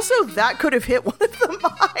 Because also, that could have hit one of the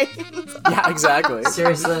mines. Yeah, exactly.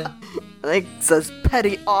 Seriously. I think it says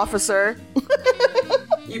petty officer.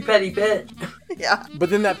 You petty bitch. Yeah. But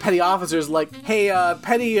then that petty officer's like, hey,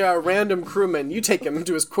 petty random crewman, you take him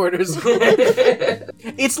to his quarters.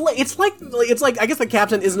 It's like I guess the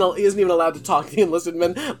captain isn't even allowed to talk to the enlisted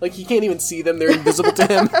men. Like, he can't even see them; they're invisible to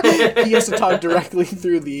him. He has to talk directly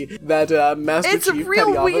through that Master It's Chief real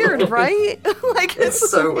petty officer. weird, right? Like, It's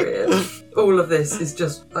so weird. All of this is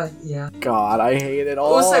just, yeah. God, I hate it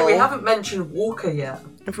all. Also, we haven't mentioned Walker yet.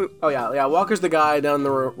 Oh yeah. Walker's the guy down in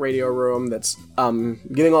the radio room that's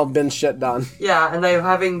getting all Ben's shit done. Yeah, and they're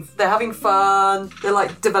having fun. They're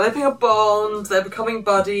like developing a bond. They're becoming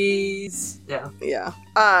buddies. Yeah. Yeah.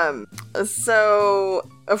 So,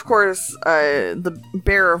 of course, the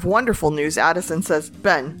bearer of wonderful news, Addison, says,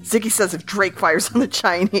 Ben, Ziggy says if Drake fires on the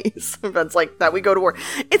Chinese, Ben's like, that we go to war.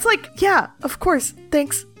 It's like, yeah, of course,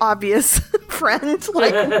 thanks, obvious friend.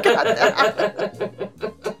 Like, got that.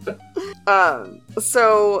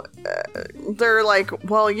 So they're like,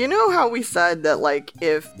 well, you know how we said that, like,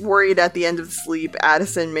 if worried at the end of sleep,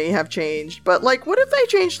 Addison may have changed, but, like, what if they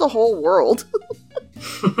changed the whole world?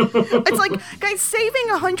 It's like, guys, saving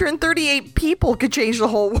 138 people could change the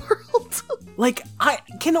whole world. Like,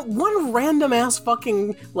 can one random ass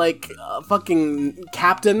fucking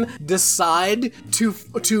captain decide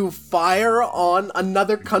to fire on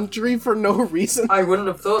another country for no reason? I wouldn't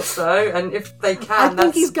have thought so, and if they can, I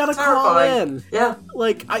think he's got to call in. Yeah.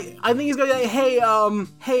 Like, I think he's gonna say, hey,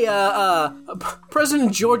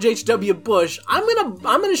 President George H.W. Bush, I'm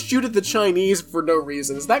gonna shoot at the Chinese for no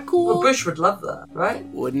reason. Is that cool? Well, Bush would love that, right?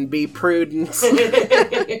 Wouldn't be prudent.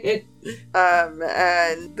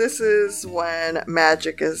 And this is when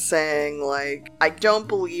Magic is saying, like, I don't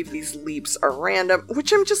believe these leaps are random,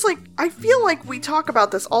 which I'm just like, I feel like we talk about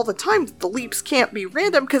this all the time, that the leaps can't be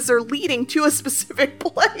random because they're leading to a specific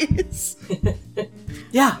place.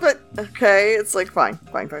 Yeah. But, okay, it's like, fine,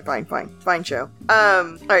 show.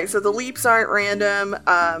 Alright, so the leaps aren't random.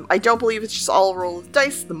 I don't believe it's just all a roll of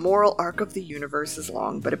dice. The moral arc of the universe is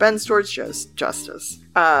long, but it bends towards justice.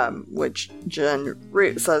 Which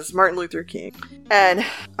Jen says Martin Luther King. And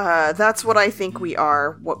that's what I think we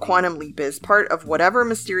are, what Quantum Leap is. Part of whatever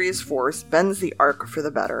mysterious force bends the arc for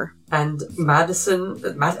the better. And Madison,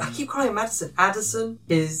 I keep calling him Madison, Addison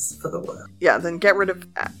is for the worse. Yeah, then get rid of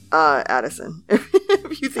Addison.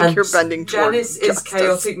 If you think And you're bending towards Janice is justice.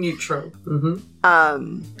 chaotic neutral. Mm-hmm.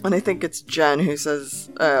 And I think it's Jen who says,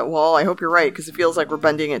 well, I hope you're right, because it feels like we're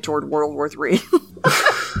bending it toward World War III.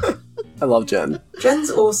 I love Jen.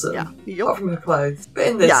 Jen's awesome. Yeah. Apart from her clothes. But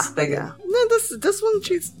in this, they're good. Yeah. No, this one,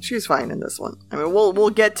 she's fine in this one. I mean,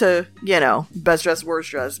 we'll get to, best dressed,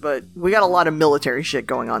 worst dressed, but we got a lot of military shit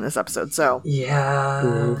going on this episode, so.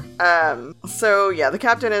 Yeah. So yeah, the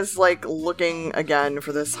captain is, like, looking again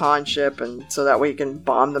for this Han ship, and so that way he can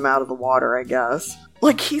bomb them out of the water, I guess.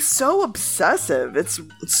 Like, he's so obsessive. It's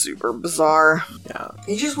super bizarre. Yeah.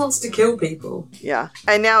 He just wants to kill people. Yeah.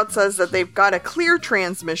 And now it says that they've got a clear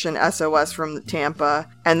transmission SOS from the Tampa,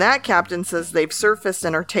 and that captain says they've surfaced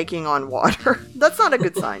and are taking on water. That's not a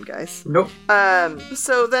good sign, guys. Nope.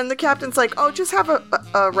 So then the captain's like, oh, just have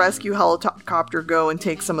a rescue helicopter go and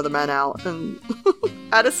take some of the men out. And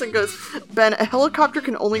Addison goes, Ben, a helicopter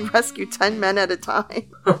can only rescue 10 men at a time.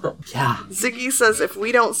 Yeah. Ziggy says if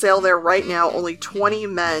we don't sail there right now, only 20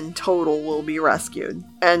 men total will be rescued.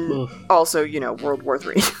 And also, World War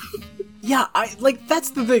III. Yeah,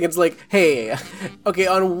 that's the thing. It's like, hey, okay,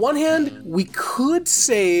 on one hand, we could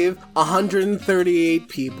save 138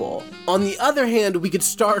 people. On the other hand, we could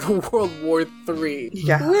start World War III.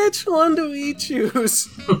 Yeah. Which one do we choose?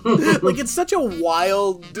 Like, it's such a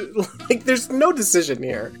wild, there's no decision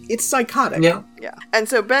here. It's psychotic. Yeah. Yeah. And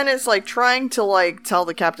so Ben is, like, trying to, like, tell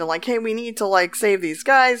the captain, like, hey, we need to, like, save these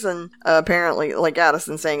guys. And apparently, like,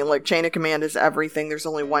 Addison saying, like, chain of command is everything. There's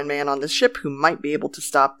only one man on this ship who might be able to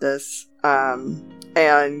stop this.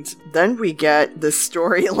 And then we get this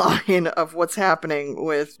storyline of what's happening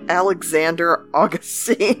with Alexander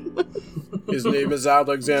Augustine. His name is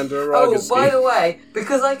Alexander Oh, Augustine. by the way,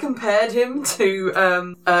 because I compared him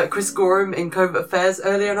to Chris Gorham in Covert Affairs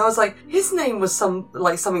earlier, and I was like, his name was something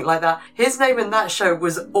like that. His name in that show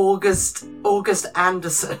was August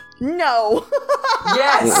Anderson. No.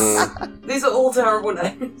 Yes! These are all terrible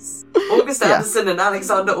names. August Anderson and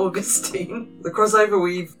Alexander Augustine. The crossover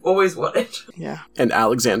we've always wanted. Yeah. And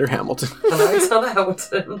Alexander Hamilton. And Alexander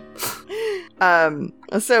Hamilton.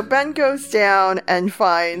 So Ben goes down and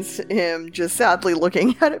finds him just sadly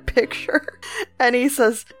looking at a picture. And he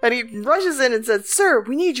rushes in and says, "Sir,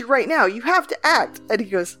 we need you right now. You have to act." And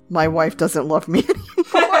he goes, "My wife doesn't love me anymore."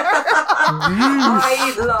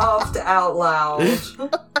 I laughed out loud.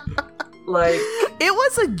 Like, it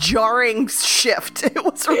was a jarring shift. It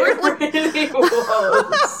was really... It really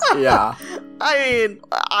was. Yeah. I mean,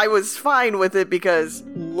 I was fine with it because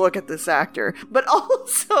look at this actor. But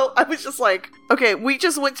also, I was just like, okay, we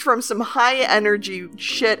just went from some high energy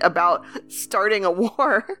shit about starting a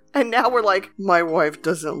war, and now we're like, my wife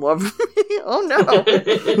doesn't love me. Oh no.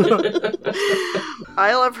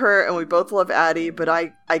 I love her, and we both love Addie, but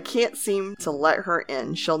I can't seem to let her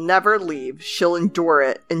in. She'll never leave. She'll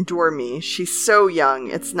endure me. She's so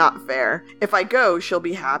young. It's not fair. If I go, she'll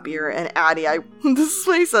be happier. And Addie, this is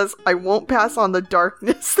what he says, I won't pass on the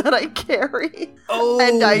darkness that I carry. Oh,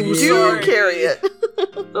 and I do carry it.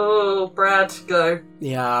 Oh, Brad, go.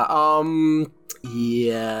 Yeah,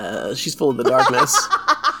 yeah, she's full of the darkness.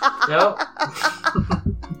 Yep.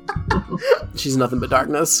 She's nothing but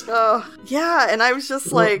darkness. Yeah, and I was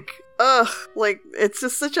just like, like, it's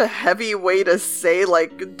just such a heavy way to say,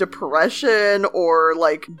 like, depression or,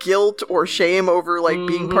 like, guilt or shame over, like,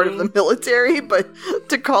 being part of the military, but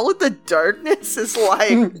to call it the darkness is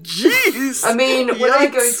like, jeez. I mean, when I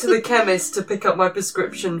go to the chemist to pick up my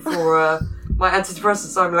prescription for, my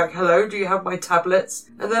antidepressants, I'm like, hello, do you have my tablets?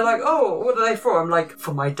 And they're like, oh, what are they for? I'm like,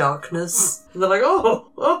 for my darkness. And they're like,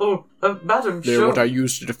 madam, They're sure. what I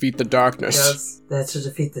use to defeat the darkness. Yes, they're to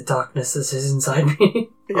defeat the darkness that is inside me.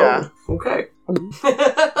 Yeah. Oh, okay.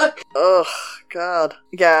 Ugh, God.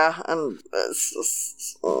 Yeah, and it's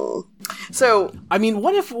just... So... I mean,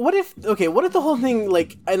 what if the whole thing,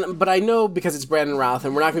 like, but I know because it's Brandon Routh,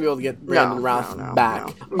 and we're not going to be able to get Brandon Routh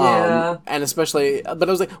back. No. Yeah. And especially, but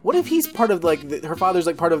I was like, what if he's part of, like, her father's,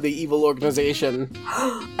 like, part of the evil organization,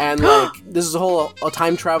 and, like, this is a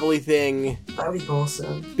time travel-y thing. That would be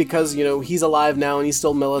awesome. Because, you know, he's alive now, and he's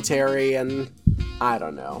still military, and I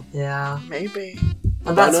don't know. Yeah. Maybe.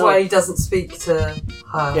 And that's why he doesn't speak to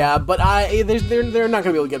her. Yeah, but they're not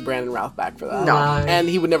gonna be able to get Brandon Routh back for that. No. And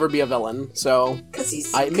he would never be a villain. So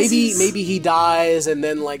maybe he dies, and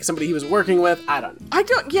then like somebody he was working with. I don't know.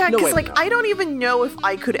 Because like I don't even know if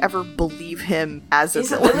I could ever believe him as a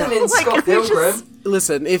villain. He's a villain in Scott Pilgrim.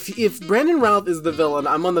 Listen, if Brandon Routh is the villain,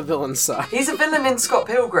 I'm on the villain's side. He's a villain in Scott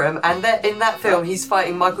Pilgrim, and in that film he's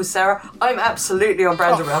fighting Michael Cera. I'm absolutely on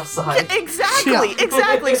Brandon Routh's side. Exactly.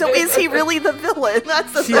 So is he really the villain?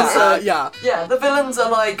 That's the thing. Yeah, the villains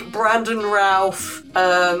are like Brandon Routh,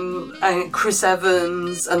 and Chris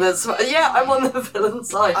Evans, and there's I'm on the villain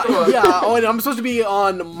side. Come on. And I'm supposed to be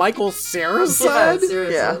on Michael Cera's side?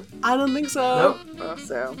 Seriously. Yeah. I don't think so. Nope.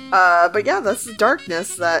 But yeah, that's the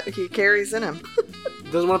darkness that he carries in him.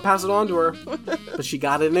 Doesn't want to pass it on to her, but she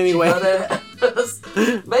got it anyway.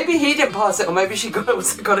 Maybe he didn't pass it, or maybe she got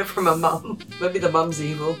it from her mum. Maybe the mum's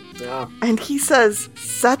evil. Yeah. And he says,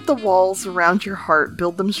 set the walls around your heart,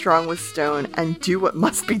 build them strong with stone, and do what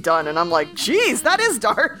must be done. And I'm like, geez, that is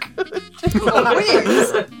dark.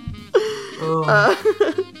 Please.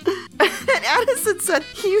 And Addison said,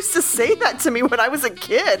 he used to say that to me when I was a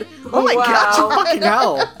kid. Oh my God. Fucking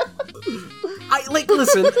hell.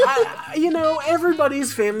 Listen,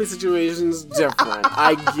 everybody's family situation's different.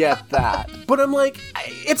 I get that. But I'm like,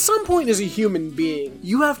 at some point as a human being,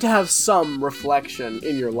 you have to have some reflection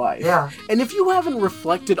in your life. Yeah. And if you haven't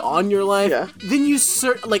reflected on your life, then you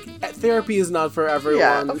therapy is not for everyone.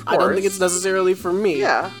 Yeah, of I don't course. think it's necessarily for me.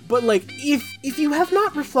 Yeah. But like, if you have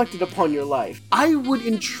not reflected upon your life, I would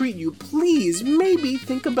entreat you, please, maybe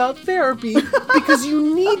think about therapy because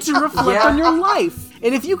you need to reflect on your life.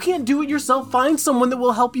 And if you can't do it yourself, find someone that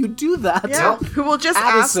will help you do that. Yeah, who will just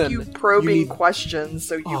Addison, ask you probing questions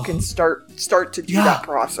so you can start to do that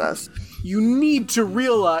process. You need to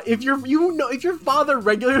realize if your father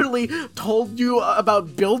regularly told you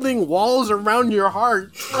about building walls around your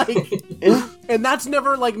heart, like, and that's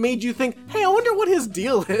never like made you think, hey, I wonder what his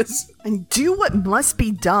deal is. And do what must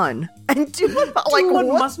be done. And do what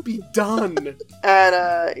must be done.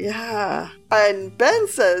 And and Ben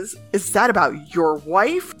says, is that about your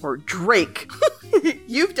wife or Drake?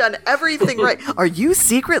 You've done everything right. Are you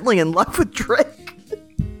secretly in love with Drake?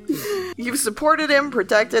 You've supported him,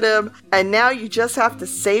 protected him, and now you just have to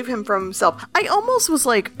save him from himself. I almost was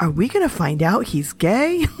like, are we gonna find out he's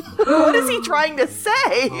gay? What is he trying to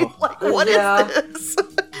say? Like, what is this?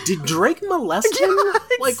 Did Drake molest him? Yeah,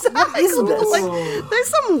 Like, exactly. what is this? Like, there's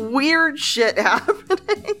some weird shit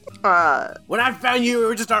happening. When I found you, you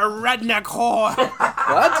were just a redneck whore.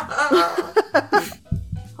 What?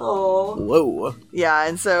 Oh. Whoa. Yeah,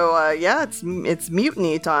 and so, it's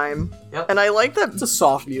mutiny time. Yep. And I like that. It's a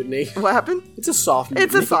soft mutiny. What happened? It's a soft mutiny.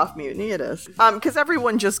 It's a soft mutiny, it is. Because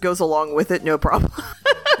everyone just goes along with it, no problem.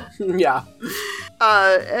 Yeah.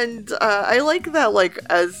 I like that, like,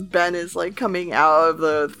 as Ben is, like, coming out of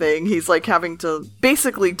the thing, he's, like, having to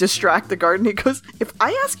basically distract the guard, and he goes, if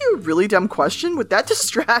I ask you a really dumb question, would that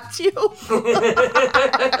distract you?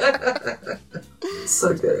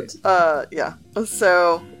 So good. Yeah.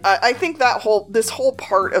 So, I think this whole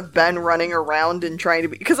part of Ben running around and trying to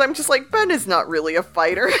be, because I'm just like, Ben is not really a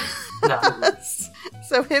fighter. No.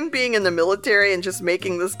 So him being in the military and just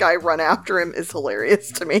making this guy run after him is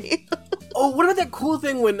hilarious to me. Oh, what about that cool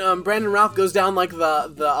thing when Brandon Routh goes down like the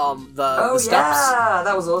steps? Yeah,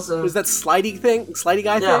 that was awesome. Was that slidey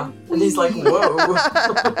guy thing? And he's like, whoa.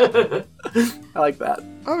 I like that.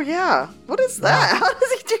 Oh yeah, what is that? How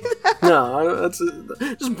does he do that? No, that's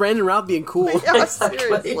just Brandon Routh being cool. Yeah, Exactly.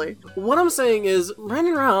 seriously. What I'm saying is,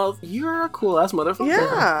 Brandon Routh, you're a cool ass motherfucker.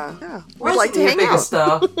 Yeah. Where's We'd like to your hang biggest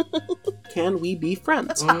out. star? Can we be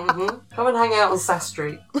friends? Come and hang out on Sass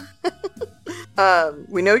Street.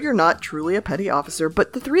 We know you're not truly a petty officer,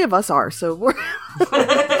 but the three of us are, so we're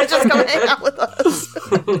just come hang out with us.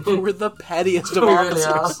 We're the pettiest of We really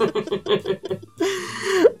officers.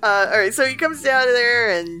 are. Alright, so he comes down there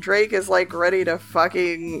and Drake is like ready to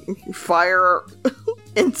fucking fire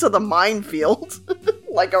into the minefield.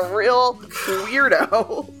 Like a real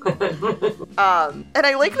weirdo. And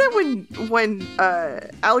I like that when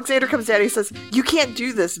Alexander comes down, he says, "You can't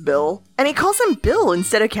do this, Bill." And he calls him Bill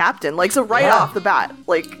instead of Captain. Like, so right Yeah. off the bat.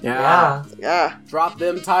 Like, Yeah. yeah. Drop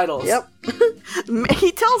them titles. Yep.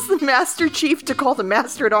 He tells the Master Chief to call the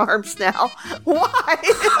Master at Arms now. Why?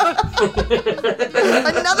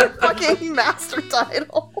 Another fucking Master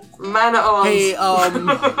title. Man at Arms. Hey,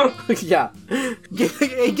 yeah.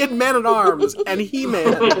 Get Man at Arms and He-Man.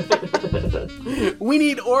 We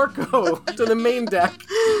need Orko to the main deck.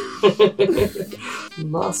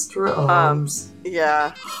 Master at Arms.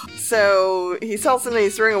 Yeah. So he tells him that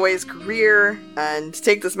he's throwing away his career and to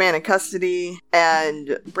take this man in custody.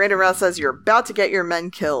 And Brandon Routh says, "You're about to get your men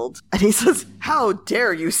killed." And he says, "How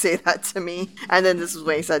dare you say that to me?" And then this is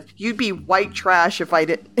when he said, "You'd be white trash if I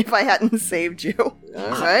hadn't saved you." All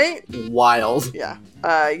right. Wild. Yeah.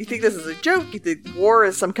 You think this is a joke? You think war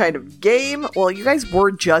is some kind of game? Well, you guys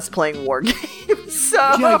were just playing war games, so...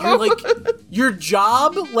 Yeah, you're like, your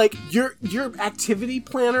job, like, your activity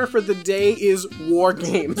planner for the day is war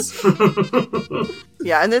games.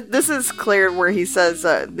 Yeah, and this is clear where he says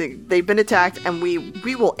they've been attacked, and we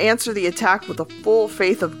will answer the attack with the full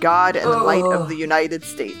faith of God and the might of the United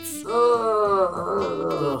States.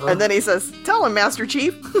 And then he says, "Tell him, Master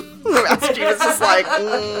Chief." The Master Chief is just like,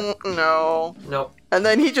 no. Nope. And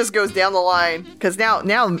then he just goes down the line. Because now,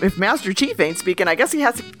 if Master Chief ain't speaking, I guess he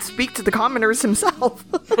has to speak to the commoners himself.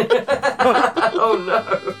 Oh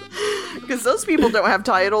no. Because those people don't have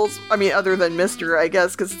titles. I mean, other than Mr., I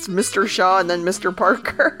guess, because it's Mr. Shaw and then Mr.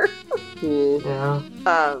 Parker. Yeah.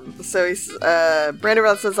 So he's, Brandon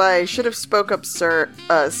Routh says, "I should have spoke up, sir,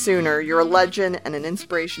 sooner. You're a legend and an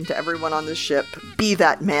inspiration to everyone on the ship. Be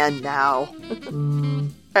that man now."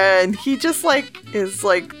 And he just, like,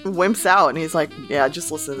 wimps out, and he's like, "Yeah,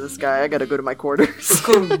 just listen to this guy. I gotta go to my quarters."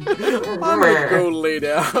 I'm gonna go lay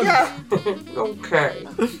down. Yeah, Okay.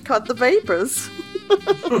 cut the vapors.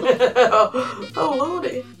 Oh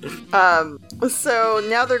lordy. So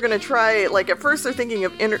now they're gonna try, like, at first they're thinking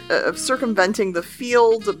of circumventing the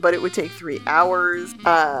field, but it would take 3 hours.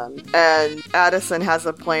 And Addison has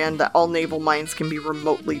a plan that all naval mines can be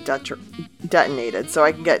remotely detonated. So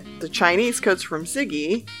I can get the Chinese codes from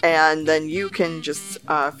Ziggy, and then you can just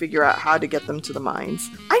figure out how to get them to the mines.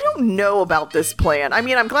 I don't know about this plan. I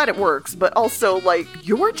mean, I'm glad it works, but also, like,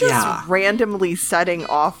 you're just randomly setting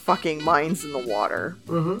off fucking mines in the water.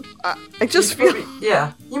 I just feel...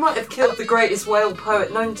 Yeah. You might have killed the greatest whale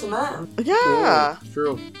poet known to man. Yeah.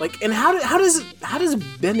 True. Like, and how does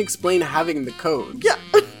Ben explain having the codes? Yeah.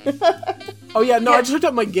 Oh yeah, no, Yeah. I just looked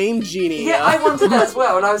up my game genie. Yeah, I wondered that as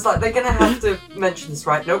well, and I was like, they're gonna have to mention this,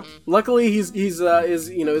 right? Nope. Luckily, he's just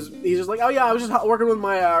like, oh yeah, I was just working with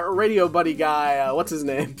my radio buddy guy. What's his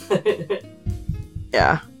name?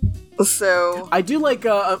 Yeah. So I do like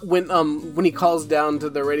when he calls down to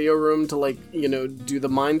the radio room to like do the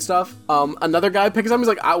mind stuff. Another guy picks up. He's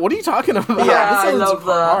like, "What are you talking about?" Yeah, this I love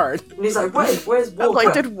that. hard. And he's like, "Wait, where's Walker?"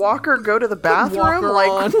 like, did Walker go to the bathroom? Walker Like,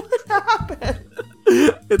 on. what happened?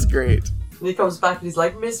 It's great. And he comes back and he's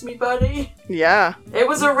like, "Miss me, buddy?" Yeah. It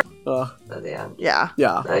was a At the end. Yeah.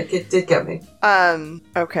 Yeah. Like, it did get me.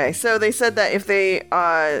 Okay, so they said that if they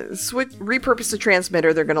repurpose the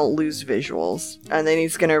transmitter, they're gonna lose visuals. And then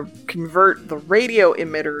he's gonna convert the radio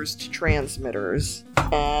emitters to transmitters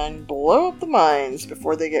and blow up the mines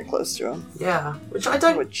before they get close to him. Yeah. Which I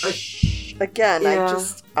don't... Again, Yeah.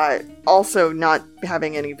 I also not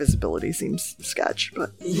having any visibility seems sketch,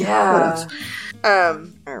 but Yeah.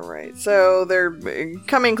 alright, so they're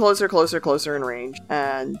coming closer in range,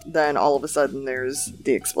 and then all of a sudden there's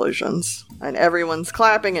the explosions, and everyone's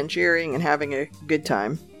clapping and cheering and having a good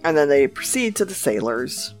time, and then they proceed to the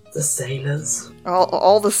sailors. The sailors.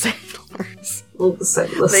 All the sailors. All the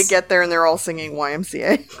sailors. They get there and they're all singing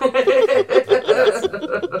YMCA.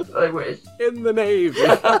 I wish. In the Navy.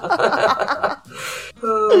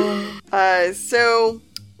 So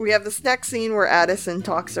we have this next scene where Addison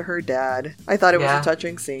talks to her dad. I thought it was a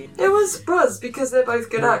touching scene. It was buzz because they're both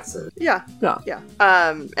good actors. Yeah.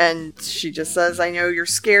 And she just says, "I know you're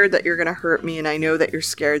scared that you're gonna hurt me, and I know that you're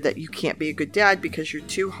scared that you can't be a good dad because you're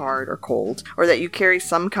too hard or cold, or that you carry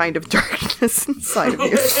some kind of darkness inside of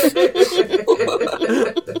you."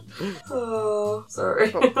 Oh,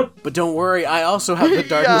 sorry. But don't worry, I also have the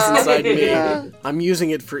darkness inside me. Yeah. I'm using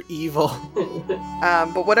it for evil.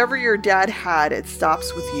 But whatever your dad had, it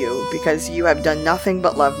stops with you, because you have done nothing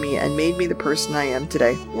but love me and made me the person I am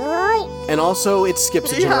today. And also, it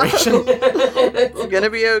skips a generation. It's gonna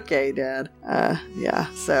be okay, Dad.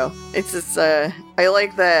 So it's just, I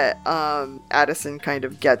like that, Addison kind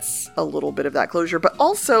of gets a little bit of that closure, but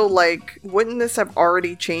also, like, wouldn't this have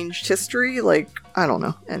already changed history? Like, I don't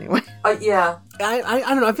know. Anyway. Yeah. I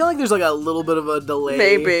don't know. I feel like there's like a little bit of a delay.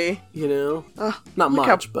 Maybe. Not Look much,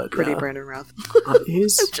 how but pretty Brandon Routh.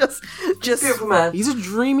 He's just Beautiful man. He's a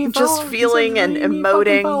dreamy fella. just feeling and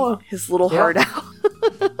emoting his little heart out.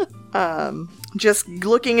 Just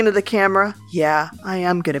looking into the camera. Yeah, I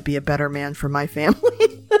am gonna be a better man for my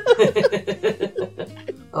family.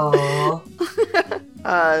 Aww.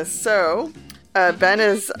 So Ben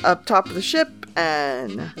is up top of the ship,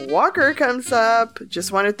 and Walker comes up.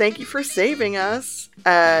 "Just want to thank you for saving us."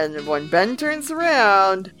 And when Ben turns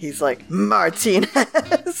around, he's like,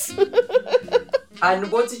 "Martinez."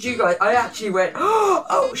 And what did you guys... I actually went,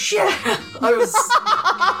 "Oh shit!" I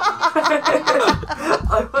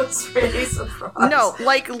was really surprised. No,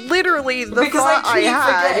 like literally the because thought I keep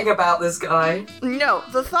had... forgetting about this guy. No,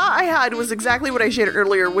 the thought I had was exactly what I shared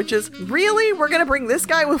earlier, which is, really? We're gonna bring this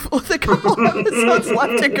guy with a couple episodes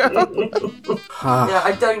left to go?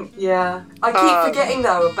 I keep forgetting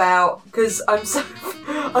though about... Because I'm so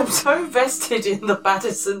invested in the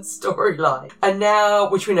Madison storyline. And now...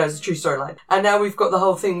 Which we know is a true storyline. And now we've got the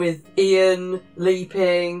whole thing with Ian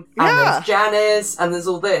leaping, and there's Janice, and there's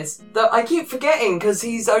all this. That I keep forgetting, because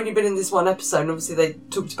he's only been in this one episode, and obviously they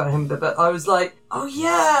talked about him, but I was like, oh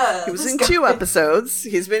yeah! He was in 2 episodes.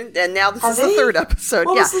 He's been... And now this is the 3rd episode.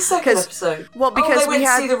 What was the 2nd episode? Well, because they went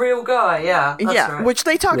to see the real guy, yeah. That's right. Which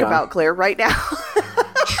they talk about, Claire, right now.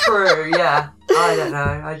 True, yeah. I don't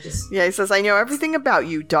know, Yeah, he says, "I know everything about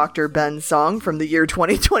you, Dr. Ben Song from the year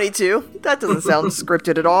 2022. That doesn't sound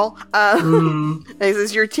scripted at all. And he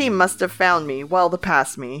says, "Your team must have found me, well, to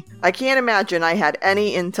pass me. I can't imagine I had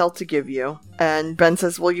any intel to give you." And Ben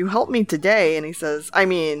says, "Well, you helped me today." And he says, "I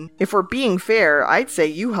mean, if we're being fair, I'd say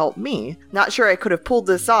you helped me. Not sure I could have pulled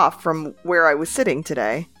this off from where I was sitting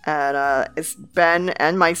today." And it's Ben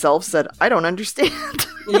and myself said, "I don't understand."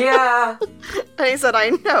 Yeah. And he said,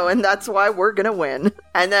 "I know, and that's why we're gonna win."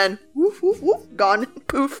 And then, woof, woof, woof, gone,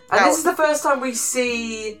 poof, And out. this is the first time we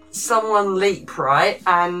see someone leap, right?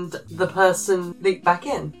 And the person leap back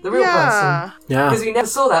in. The real person. Yeah. Because we never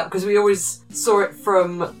saw that, because we always saw it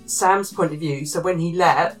from Sam's point of view. So when he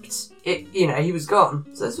leapt, he was gone.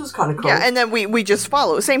 So this was kind of cool. Yeah, and then we just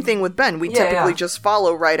follow. Same thing with Ben. We typically just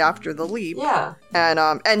follow right after the leap. Yeah.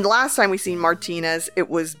 And last time we seen Martinez, it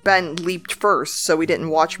was Ben leaped first, so we didn't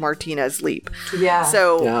watch Martinez leap. Yeah.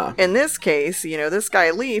 So in this case, this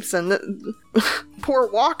guy leaps, and poor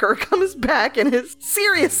Walker comes back and is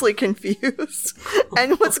seriously confused.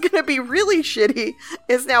 And what's going to be really shitty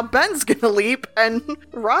is now Ben's going to leap, and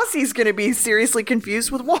Rossi's going to be seriously confused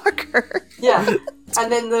with Walker. Yeah.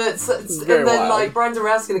 And then like Brandon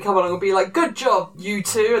Routh's going to come along and be like, "Good job, you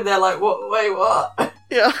two," and they're like, "What? Wait, what?"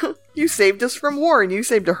 Yeah. "You saved us from war, and you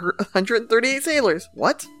saved 138 sailors."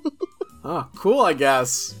 What? Oh, cool, I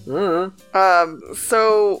guess.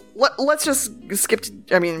 So let's just skip to,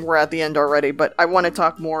 I mean, we're at the end already, but I want to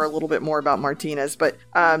talk a little bit more about Martinez. But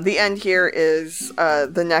the end here is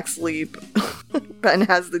the next leap. Ben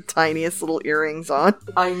has the tiniest little earrings on.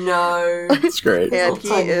 I know. It's great. And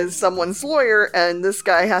he is someone's lawyer, and this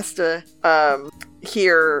guy has to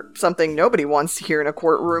hear something nobody wants to hear in a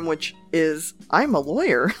courtroom, which is, I'm a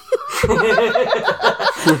lawyer.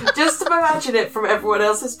 Just imagine it from everyone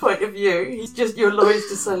else's point of view. He's just, your lawyer's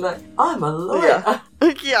just saying like, I'm a lawyer.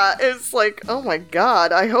 Yeah, it's like, oh my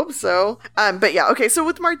god, I hope so. But yeah, okay, so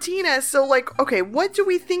with Martinez, so like, okay, what do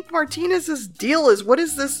we think Martinez's deal is? What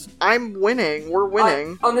is this, I'm winning, we're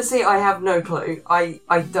winning? Honestly, I have no clue. I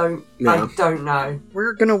don't know.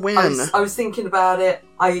 We're gonna win. I was thinking about it.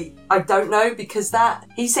 I don't know, because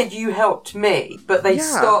he said you helped me, but they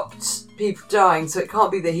stopped people dying, so it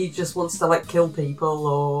can't be that he just wants to like kill people,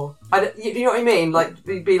 or you know what I mean? Like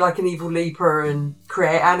be like an evil leaper and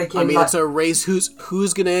create Anakin. I mean, it's a race.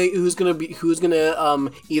 Who's gonna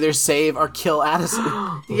either save or kill Addison?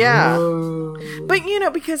 Yeah, but you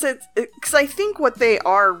know, because because I think what they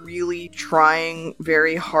are really trying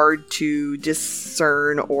very hard to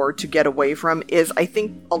discern or to get away from is, I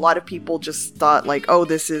think a lot of people just thought like, oh,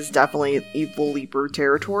 this is definitely evil leaper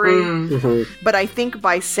territory. Mm-hmm. But I think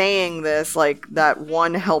by saying this, like that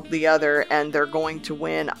one helped the other and they're going to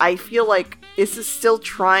win, I feel like this is still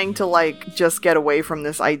trying to like just get away from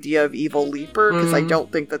this idea of evil leaper, because I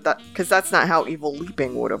don't think because that's not how evil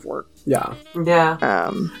leaping would have worked. Yeah. They're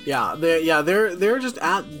just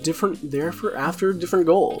at different. They're after different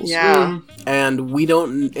goals. Yeah. And we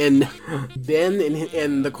don't. And Ben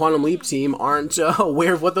and the Quantum Leap team aren't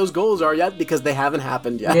aware of what those goals are yet, because they haven't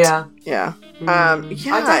happened yet. Yeah. I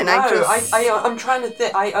don't know. I'm trying to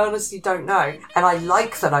think. I honestly don't know, and I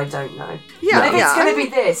like that I don't know. Yeah. But if it's going to be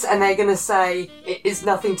this, and they're going to say it's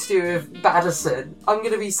nothing to do with Addison, I'm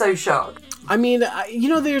going to be so shocked. I mean, you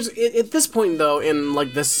know, there's at this point though in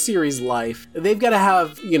like the series life, they've got to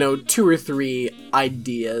have 2 or 3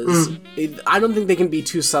 ideas. I don't think they can be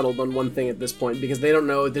too settled on one thing at this point, because they don't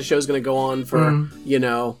know if the show's going to go on for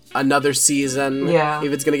another season. Yeah.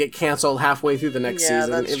 If it's going to get canceled halfway through the next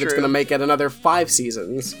season, if true. it's going to make it another 5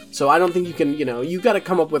 seasons. So I don't think you can. You've got to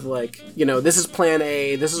come up with like this is Plan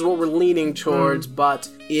A. This is what we're leaning towards. But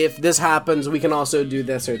if this happens, we can also do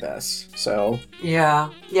this or this. So yeah.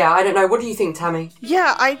 I don't know. What do you think, Tammy?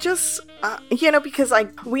 Yeah, I just, because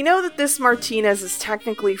we know that this Martinez is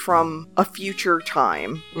technically from a future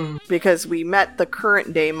time, because we met the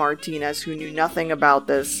current day Martinez who knew nothing about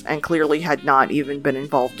this and clearly had not even been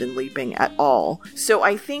involved in leaping at all. So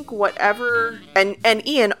I think and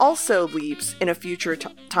Ian also leaps in a future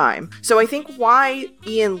time. So I think why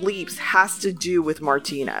Ian leaps has to do with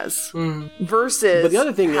Martinez versus but the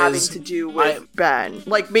other thing having to do with Ben.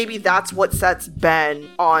 Like maybe that's what sets Ben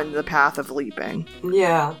on the path of leaping.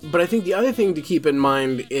 Yeah. But I think the other thing to keep in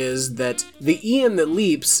mind is that the Ian that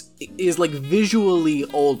leaps is like visually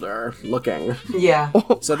older looking. Yeah.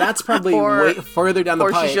 So that's probably way further down the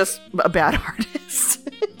pike. Or she's just a bad artist.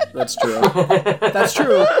 That's true. That's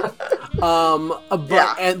true.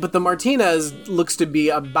 But the Martinez looks to be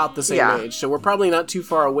about the same age, so we're probably not too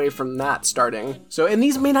far away from that starting. So, and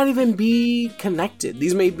these may not even be connected.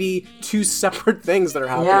 These may be 2 separate things that are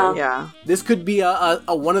happening. Yeah. This could be a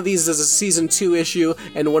one of these is a season 2 issue,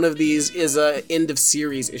 and one of these is a end of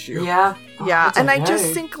series issue. Yeah. Yeah, and I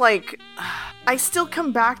just think like I still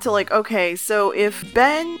come back to like, okay, so if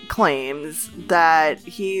Ben claims that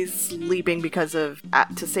he's leaping because of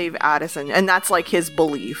to save Addison, and that's like his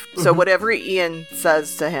belief, so whatever Ian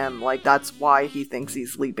says to him, like that's why he thinks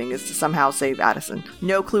he's leaping, is to somehow save Addison.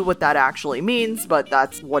 No clue what that actually means, but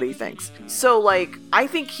that's what he thinks. So like, I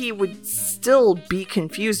think he would still be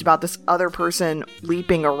confused about this other person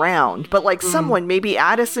leaping around, but like someone, maybe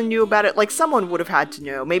Addison knew about it, like someone would have had to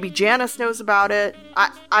know. Maybe Janice knows about it.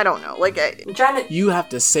 I don't know. Like Janet, you have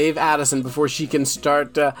to save Addison before she can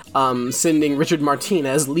start sending Richard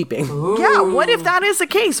Martinez leaping. Ooh. Yeah, what if that is the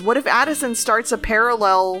case? What if Addison starts a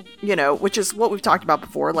parallel, which is what we've talked about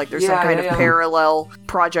before, like there's some kind of parallel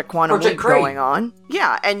Project Quantum Leap going on.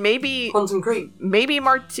 Yeah, and maybe Quantum Creep. Maybe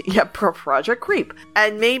Project Creep.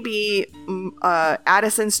 And maybe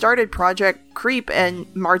Addison started Project Creep and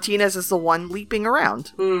Martinez is the one leaping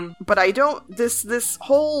around. But I don't, this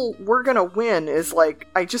whole we're gonna win is like,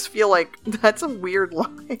 I just feel like that's a weird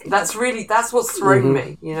line. That's what's thrown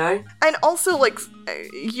me, And also like,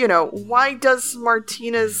 why does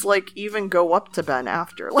Martinez like even go up to Ben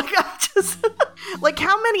after? Like I just like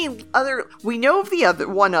how many other, we know of the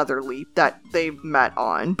one other leap that they met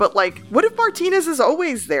on, but like what if Martinez is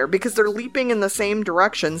always there because they're leaping in the same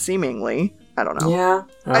direction seemingly? I don't know. Yeah.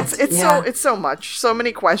 It's so much. So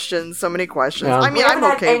many questions. Yeah. I mean, we haven't I'm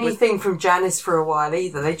had okay anything from Janice for a while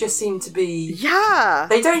either. They just seem to be... Yeah.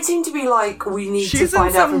 They don't seem to be like, we need to She's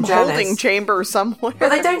find in out from some Janice. holding chamber somewhere. But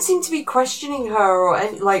they don't seem to be questioning her or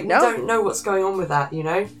any, like, No. we don't know what's going on with that, you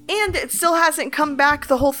know? And it still hasn't come back,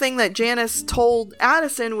 the whole thing that Janice told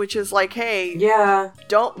Addison, which is like, hey, Yeah.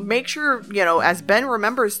 don't make sure, as Ben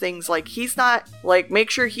remembers things, like, he's not, like, make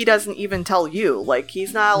sure he doesn't even tell you. Like,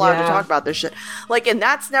 he's not allowed to talk about this shit. Like, and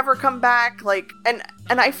that's never come back. Like, and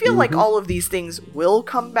I feel like all of these things will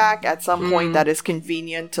come back at some point that is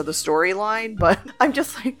convenient to the storyline, but I'm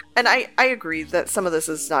just like, and I agree that some of this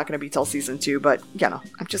is not going to be till season 2, but,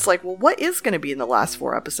 I'm just like, well, what is going to be in the last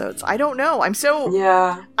 4 episodes? I don't know. I'm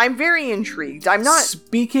very intrigued. I'm not...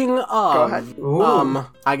 Speaking of... Go ahead.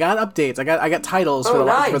 I got updates. I got titles for the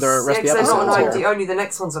rest of the episodes. Only the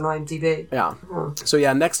next one's on IMDb. Yeah. So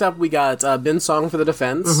next up we got Ben's song for the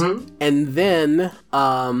defense, and then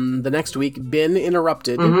the next week Ben interrupted.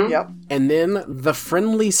 Yep. And then The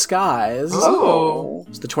Friendly Skies. Oh.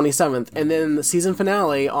 It's the 27th. And then the season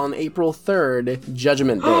finale on April 3rd,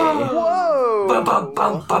 Judgment Day. Whoa!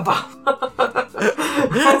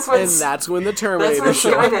 That's when the Terminator That's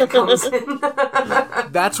when Skynet comes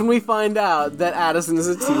in. That's when we find out that Addison is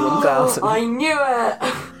a T-1000. I knew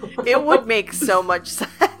it! It would make so much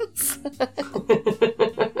sense.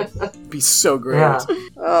 Be so great. Yeah.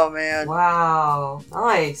 Oh, man. Wow.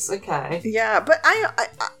 Nice. Okay. Yeah, but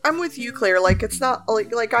I'm with you, Claire. Like, it's not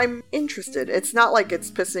like I'm interested. It's not like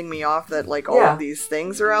it's pissing me off that like all of these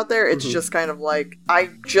things are out there. It's just kind of like I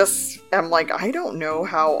just am like I don't know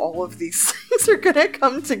how all of these things are gonna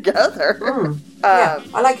come together. Yeah,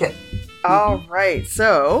 I like it. All right,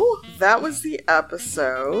 so that was the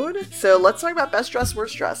episode. So let's talk about best dress,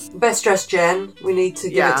 worst dress. Best dressed Jen. We need to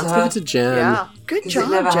give it to her. Give it to Jen. Yeah, good 'Cause it job,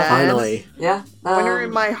 never Jen. happened. Finally. Yeah. Winner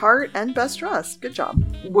in my heart and best dress. Good job.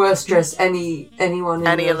 Worst dress. Anyone in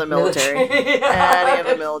Any of the military. Any of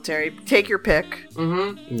the military. Take your pick.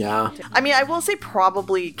 Yeah. I mean, I will say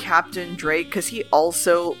probably Captain Drake, because he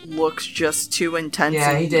also looks just too intense he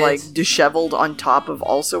and did. like disheveled on top of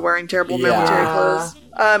also wearing terrible military clothes.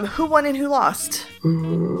 Who won and who lost?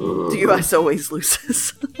 The U.S. always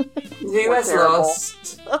loses. The US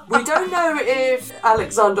lost. We don't know if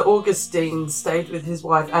Alexander Augustine stayed with his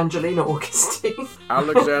wife Angelina Augustine.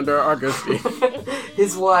 Alexander Augustine.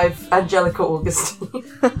 His wife Angelica Augustine.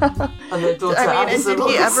 And their daughter I mean, and Addison did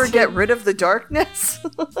he ever Augustine. get rid of the darkness?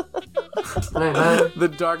 I don't know. The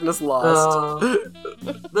darkness lost.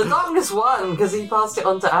 The darkness won because he passed it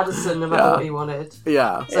on to Addison no matter what he wanted.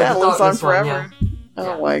 Yeah. So Yeah, it the lives on darkness won, forever.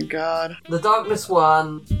 Oh my god. The darkness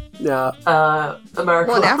won. Yeah.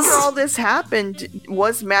 America Well, and lost. after all this happened,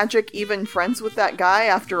 was Magic even friends with that guy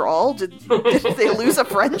after all? Did they lose a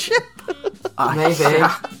friendship? Maybe.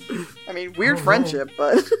 I mean, weird friendship,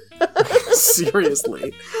 but...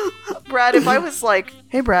 Seriously. Brad, if I was like,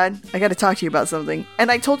 hey Brad, I gotta talk to you about something, and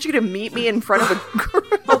I told you to meet me in front of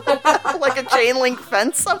a like a chain link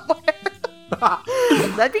fence somewhere,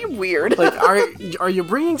 that'd be weird. Like, are you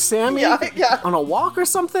bringing Sammy on a walk or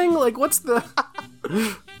something? Like, what's the...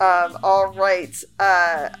 All right.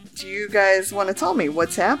 Do you guys want to tell me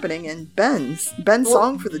what's happening in Ben's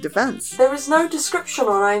song for the defense? There is no description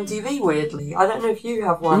on IMDb, weirdly. I don't know if you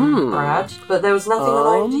have one, Brad, but there was nothing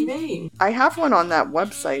on IMDb. I have one on that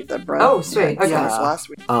website that Brad sweet. Okay. gave us last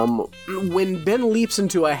week. When Ben leaps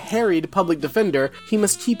into a harried public defender, he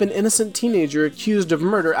must keep an innocent teenager accused of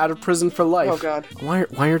murder out of prison for life. Oh god.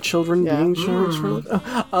 Why are children being charged for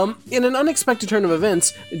life? In an unexpected turn of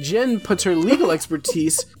events, Jen puts her legal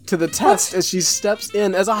expertise to the test as she steps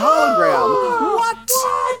in as a hologram. What?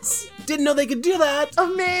 Didn't know they could do that.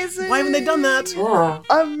 Amazing. Why haven't they done that? Yeah.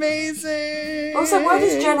 Amazing. Also, why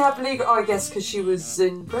does Jen have legal... Oh, I guess because she was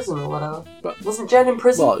in prison or whatever. But- Wasn't Jen in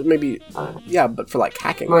prison? Well, maybe... I don't know. Yeah, but for like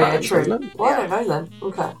hacking Well, yeah, crimes, true. wasn't it? Well, I don't know then.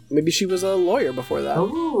 Okay. Maybe she was a lawyer before that.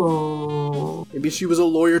 Ooh. Maybe she was a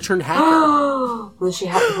lawyer turned hacker. Then she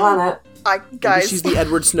hacked the planet. Maybe Guys, she's the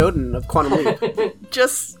Edward Snowden of Quantum Leap.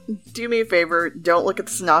 just do me a favor. Don't look at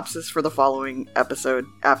the synopsis for the following episode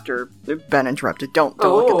after Ben interrupted. Don't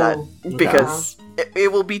look at that because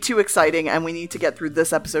it will be too exciting, and we need to get through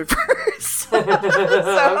this episode first.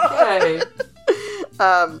 Okay.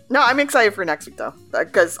 No, I'm excited for next week though,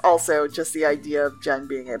 because also just the idea of Jen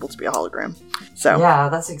being able to be a hologram. So Yeah,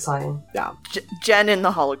 that's exciting. Yeah. Jen in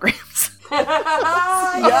the holograms.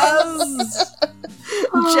 Yes!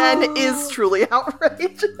 Jen is truly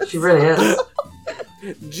outrageous. She really is.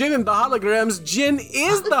 Jin and the holograms. Jin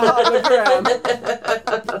is the hologram.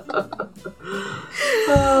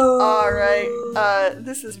 All right.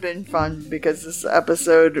 This has been fun because this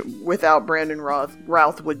episode without Brandon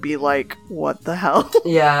Routh would be like, what the hell?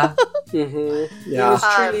 Yeah. Mm-hmm. It Yeah. was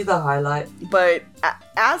truly the highlight. But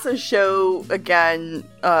as a show, again,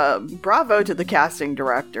 bravo to the casting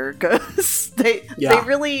director because they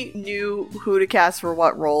really knew who to cast for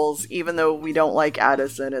what roles, even though we don't like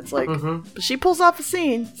Addison. It's like, but she pulls off a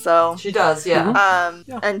scene, so. She does, yeah.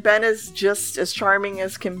 And Ben is just as charming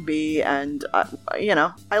as can be, and, I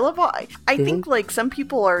love I think, like, some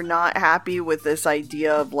people are not happy with this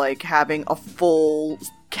idea of, like, having a full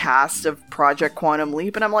cast of Project Quantum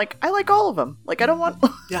Leap, and I'm like, I like all of them. Like, I don't want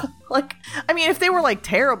like, I mean, if they were like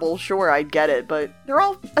terrible, sure, I'd get it, but they're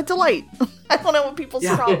all a delight. I don't know what people's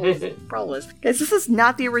problem is. Guys, this is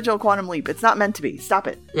not the original Quantum Leap. It's not meant to be. Stop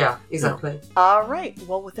it. Yeah, exactly. All right,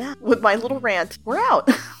 well, with my little rant, we're out.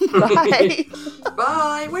 Bye.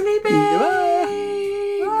 Bye, we're leaving.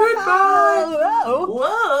 Goodbye.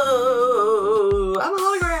 Whoa. I'm a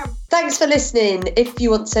hologram. Thanks for listening. If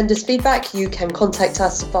you want to send us feedback, you can contact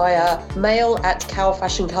us via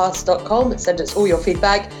mail@cowfashioncast.com. Send us all your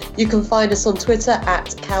feedback. You can find us on Twitter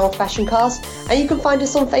 @cowfashioncast, and you can find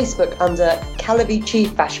us on Facebook under Calavici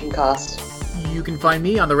Fashioncast. You can find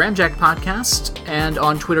me on the Ramjack podcast and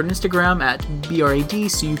on Twitter and Instagram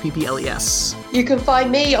 @BRADCUPPLES. You can find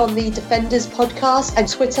me on the Defenders podcast and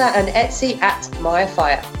Twitter and Etsy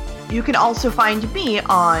 @MayaFire. You can also find me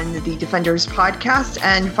on the Defenders podcast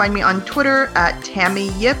and find me on Twitter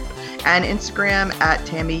 @TammyYip and Instagram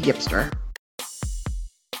 @TammyYipster.